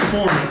excellent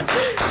performance.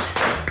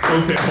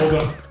 Okay, hold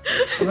on.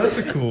 Oh, that's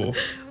a cool.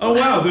 Oh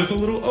wow, there's a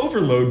little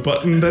overload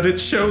button that it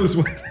shows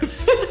when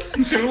it's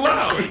too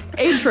loud.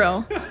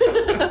 Atro.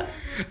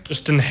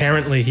 Just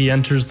inherently, he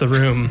enters the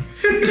room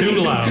too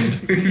loud.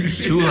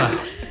 Too loud.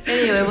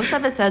 Anyway, what's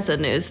up Bethesda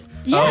news?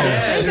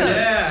 Yes,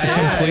 Jacob.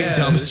 Tell us. Complete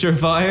dumpster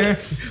fire.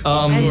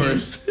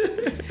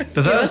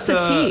 Bethesda us the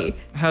tea.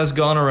 has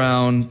gone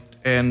around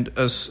and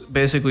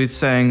basically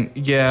saying,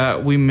 yeah,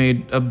 we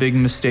made a big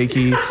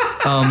mistakey.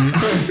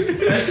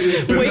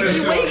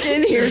 Wakey,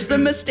 waken, here's the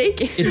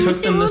mistake. It took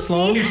them this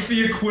long. It's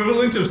the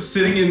equivalent of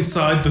sitting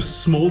inside the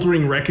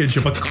smoldering wreckage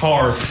of a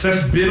car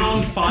that's been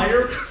on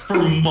fire for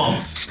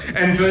months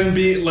and then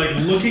be like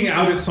looking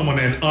out at someone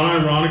and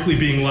unironically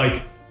being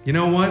like, you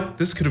know what?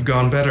 This could have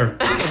gone better.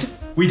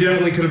 We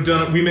definitely could have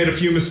done it. We made a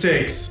few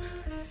mistakes.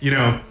 You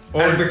know,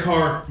 as the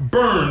car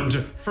burned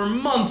for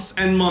months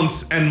and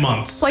months and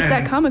months. It's like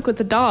that comic with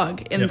the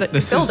dog in the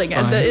This is building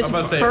and fine. it's I'm about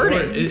to say,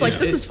 burning. It's like, it-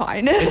 this is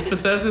fine. It's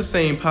Bethesda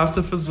saying,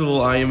 "Pasta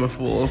Fazool, I am a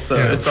fool." So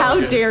it's all How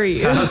good. dare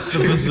you? That's the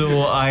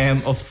Vazul, I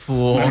am a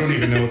fool. I I don't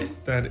even know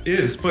what that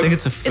is, but think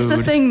it's a food. It's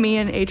a thing me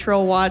and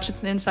Atro watch.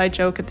 It's an inside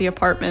joke at the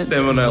apartment.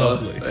 Salmonella.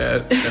 Lovely. Yeah,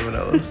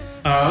 salmonella.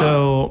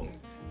 So,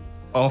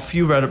 a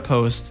few Reddit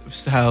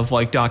posts have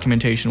like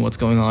documentation of what's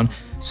going on.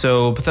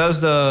 So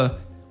Bethesda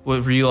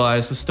would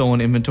realize the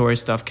stolen inventory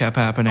stuff kept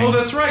happening. oh,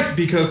 that's right,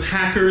 because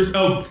hackers.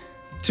 Oh,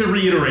 to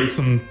reiterate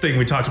something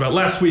we talked about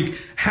last week,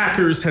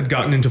 hackers had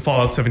gotten into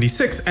Fallout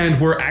 76 and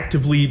were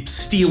actively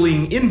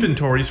stealing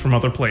inventories from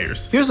other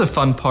players. Here's a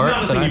fun part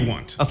Not a that thing I you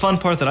want. A fun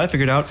part that I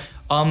figured out.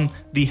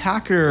 The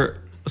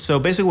hacker. So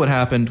basically, what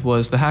happened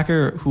was the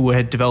hacker who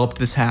had developed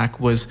this hack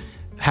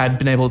had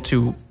been able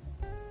to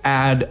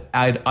add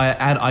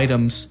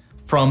items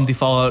from the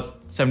Fallout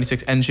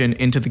 76 engine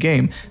into the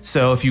game.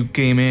 So if you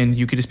game in,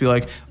 you could just be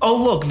like, oh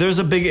look, there's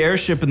a big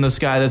airship in the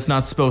sky that's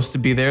not supposed to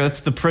be there. That's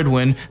the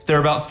Pridwin. There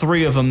are about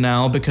 3 of them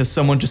now because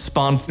someone just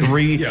spawned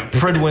 3 Yeah.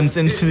 Pridwins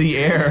into the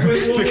air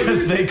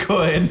because they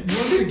could.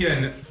 Once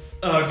again,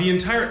 the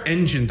entire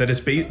engine that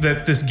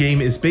that this game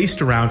is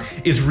based around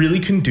is really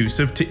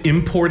conducive to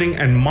importing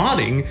and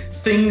modding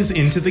things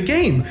into the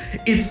game.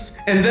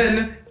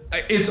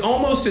 It's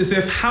almost as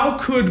if, how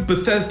could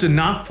Bethesda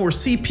not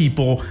foresee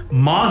people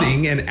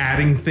modding and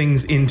adding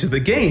things into the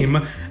game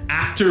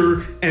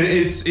after, and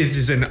it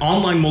is an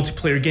online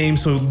multiplayer game,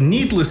 so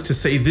needless to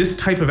say, this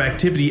type of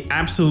activity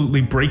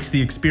absolutely breaks the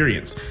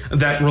experience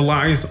that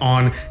relies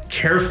on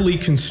carefully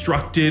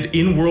constructed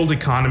in-world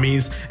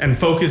economies and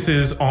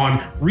focuses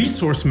on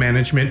resource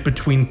management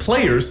between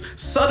players.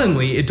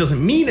 Suddenly, it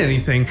doesn't mean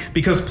anything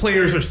because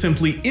players are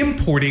simply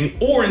importing,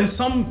 or in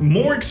some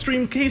more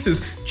extreme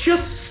cases,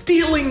 just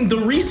stealing the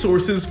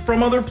resources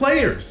from other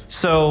players.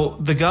 So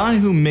the guy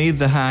who made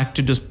the hack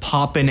to just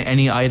pop in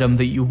any item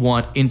that you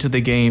want into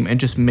the game and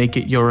just make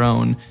it your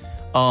own,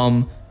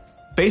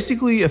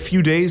 basically a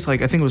few days,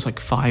 like I think it was like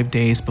 5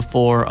 days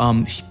before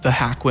the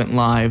hack went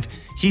live,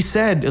 he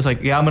said, it's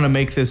like, yeah, I'm gonna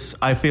make this.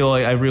 I feel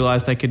like I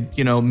realized I could,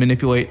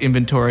 manipulate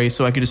inventory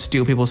so I could just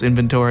steal people's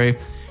inventory.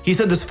 He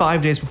said this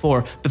 5 days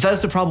before.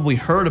 Bethesda probably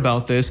heard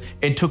about this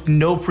and took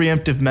no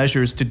preemptive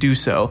measures to do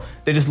so.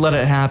 They just let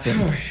it happen.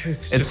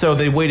 And so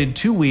they waited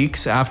 2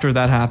 weeks after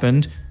that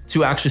happened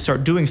to actually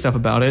start doing stuff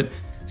about it.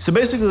 So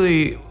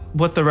basically,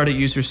 what the Reddit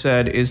user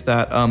said is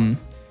that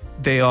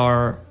they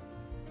are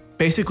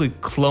basically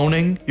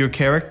cloning your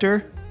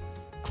character,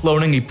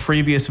 cloning a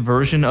previous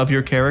version of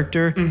your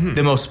character,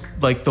 the most,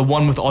 like the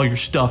one with all your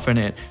stuff in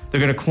it. They're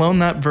going to clone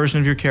that version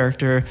of your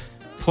character,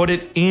 put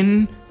it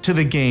into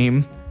the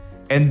game,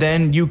 and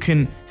then you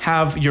can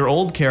have your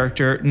old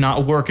character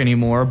not work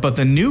anymore, but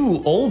the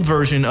new old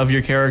version of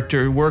your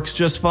character works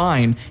just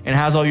fine and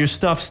has all your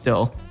stuff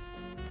still.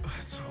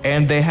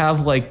 And they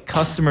have like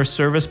customer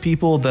service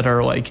people that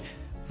are like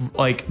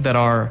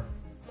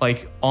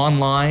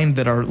online,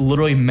 that are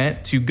literally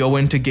meant to go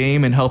into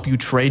game and help you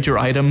trade your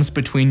items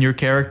between your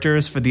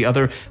characters for the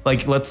other.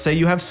 Like, let's say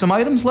you have some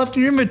items left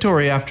in your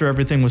inventory after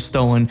everything was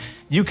stolen.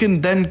 You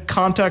can then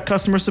contact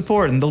customer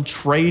support and they'll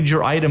trade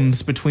your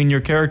items between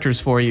your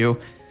characters for you.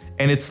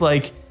 And it's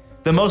like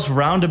the most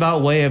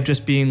roundabout way of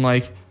just being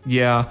like,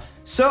 yeah.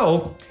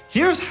 So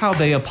here's how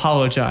they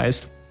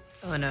apologized.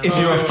 Oh no! If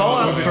you're a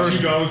Fallout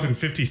First,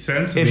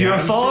 $2.50. if you're a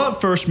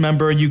Fallout First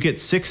member, you get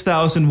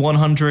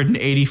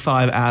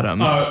 6,185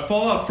 atoms.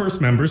 Fallout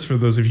First members, for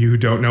those of you who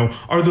don't know,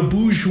 are the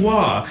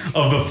bourgeois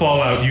of the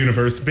Fallout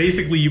universe.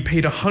 Basically, you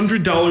paid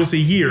 $100 a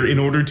year in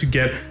order to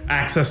get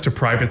access to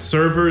private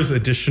servers,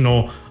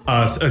 additional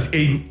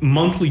a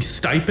monthly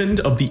stipend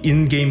of the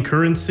in-game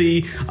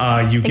currency.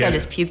 I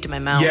just puked in my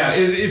mouth. Yeah,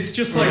 it's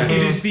just like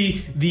it is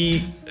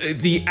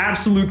the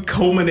absolute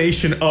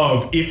culmination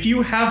of, if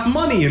you have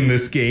money in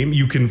this game,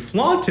 you can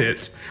flaunt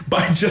it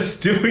by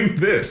just doing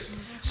this.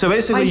 So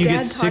basically, My you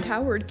dad, get Todd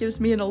Howard, gives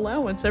me an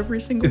allowance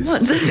every single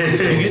month.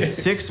 you get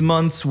 6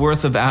 months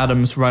worth of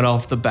atoms right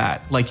off the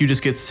bat. Like, you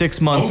just get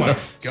 6 months. Oh my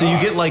So you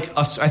God. get like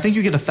I think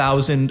you get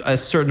 1,000, a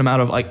certain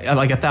amount of like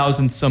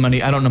 1,000. So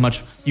many, I don't know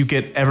much you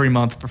get every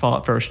month for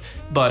Fallout First,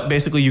 but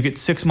basically you get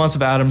 6 months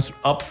of atoms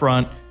up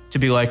front to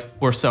be like,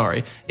 we're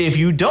sorry. If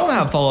you don't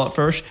have Fallout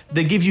First,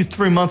 they give you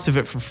 3 months of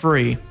it for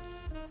free.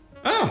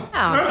 Oh,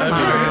 come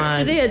on.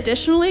 Do they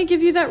additionally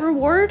give you that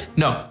reward?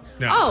 No,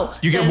 No. Oh,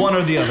 you get then- one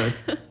or the other.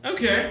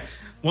 Okay.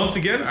 Once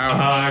again,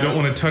 I don't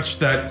want to touch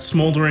that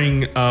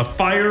smoldering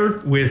fire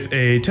with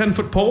a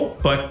 10-foot pole,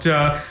 but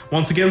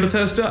once again,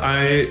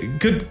 Bethesda,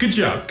 good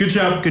job. Good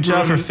job for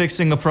Ronan.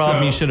 fixing a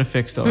problem So, you should have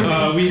fixed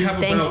already. We have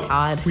Thanks,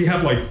 Todd. We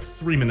have like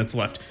 3 minutes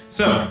left.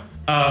 So,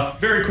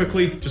 very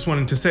quickly, just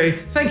wanted to say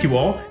thank you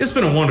all. It's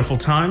been a wonderful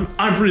time.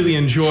 I've really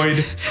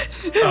enjoyed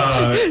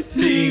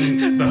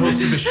being the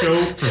host of the show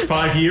for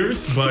 5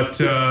 years, but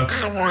thanks,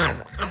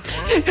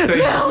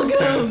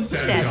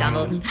 Sad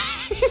Donald.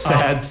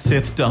 Sad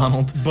Sith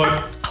Donald.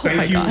 But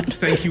my God.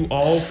 thank you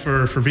all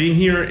for being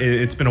here.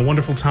 It's been a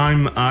wonderful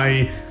time.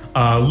 I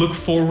look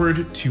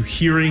forward to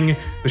hearing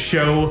the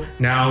show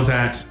now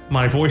that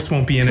my voice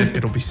won't be in it.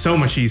 It'll be so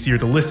much easier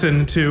to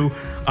listen to.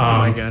 Oh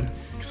my God.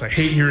 Because I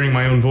hate hearing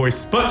my own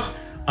voice. But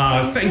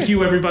thank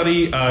you,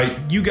 everybody.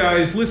 You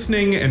guys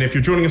listening, and if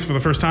you're joining us for the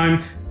first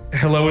time,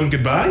 hello and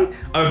goodbye.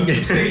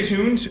 Stay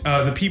tuned.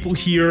 The people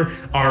here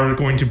are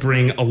going to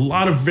bring a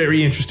lot of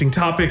very interesting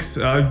topics.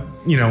 I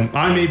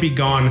may be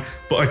gone,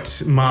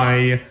 but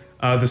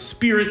the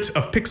spirit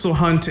of Pixel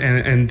Hunt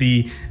and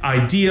the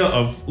idea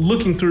of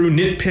looking through,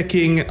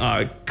 nitpicking,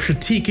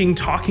 critiquing,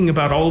 talking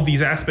about all of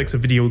these aspects of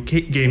video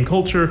game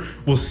culture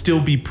will still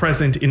be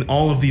present in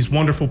all of these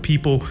wonderful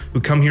people who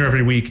come here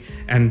every week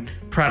and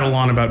prattle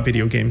on about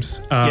video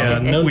games.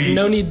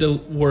 No need to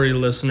worry,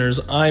 listeners.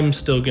 I'm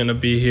still gonna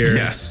be here.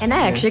 Yes. And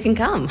I actually can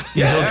come.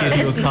 They'll give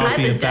you a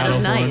copy At of the dead of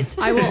Battleborn. night.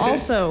 I will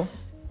also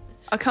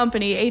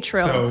accompany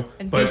Atrill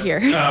and be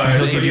here.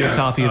 They'll give you a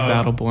copy of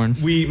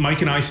Battleborn.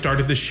 Mike and I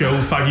started this show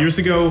 5 years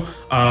ago,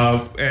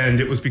 and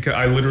it was because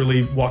I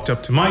literally walked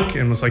up to Mike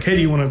and was like, hey,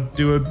 do you want to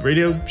do a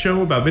radio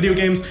show about video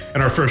games?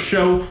 And our first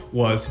show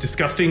was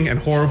disgusting and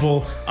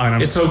horrible, and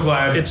I'm so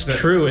glad. It's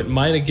true. It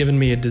might have given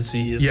me a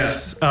disease.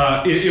 Yes.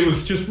 It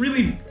was just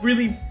really,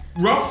 really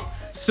rough.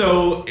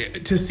 So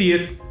to see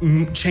it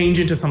change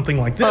into something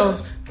like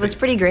this. What's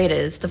pretty great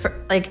is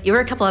you were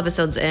a couple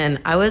episodes in.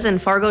 I was in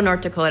Fargo,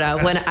 North Dakota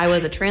when I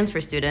was a transfer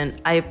student.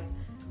 I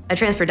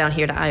transferred down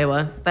here to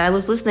Iowa, but I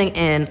was listening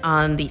in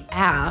on the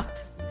app,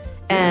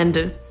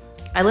 and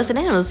I listened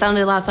in. It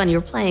sounded a lot of fun. You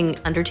were playing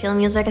Undertale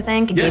music, I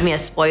think. It gave me a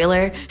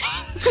spoiler. But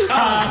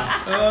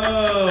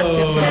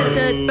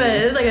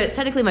it was like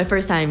technically my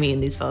first time meeting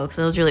these folks.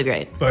 It was really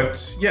great.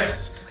 But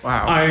yes.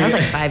 Wow. That was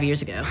like 5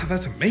 years ago.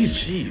 That's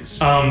amazing.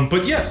 Jeez.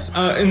 But yes,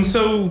 and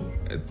so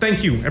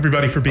thank you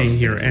everybody for being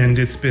here, and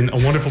it's been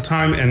a wonderful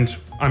time. And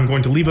I'm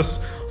going to leave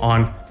us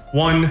on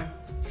one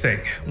thing,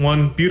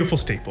 one beautiful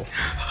staple.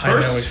 I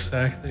know First,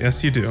 exactly.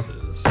 yes, you do.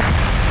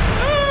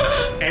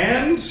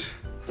 And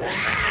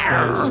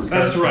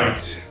that's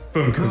right.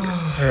 Boom, Cook.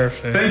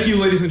 Perfect. Thank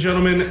you, ladies and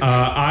gentlemen.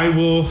 I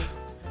will.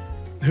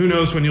 Who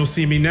knows when you'll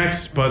see me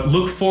next, but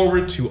look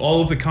forward to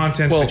all of the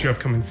content that you have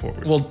coming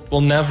forward.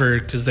 We'll never,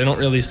 because they don't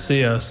really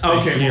see us.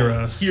 They hear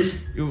us.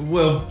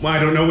 I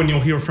don't know when you'll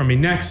hear from me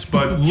next,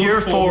 but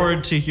Look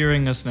forward to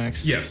hearing us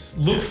next. Yes,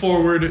 look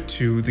forward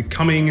to the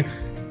coming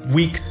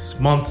weeks,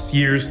 months,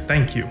 years.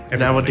 Thank you.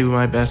 And I will everybody. do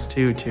my best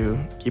too to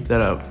keep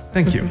that up.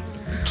 Thank you.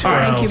 All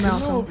right. Thank you,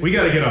 Malcolm. We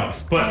got to get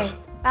off, but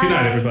good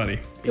night, everybody.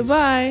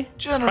 Goodbye.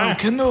 General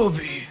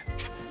Kenobi.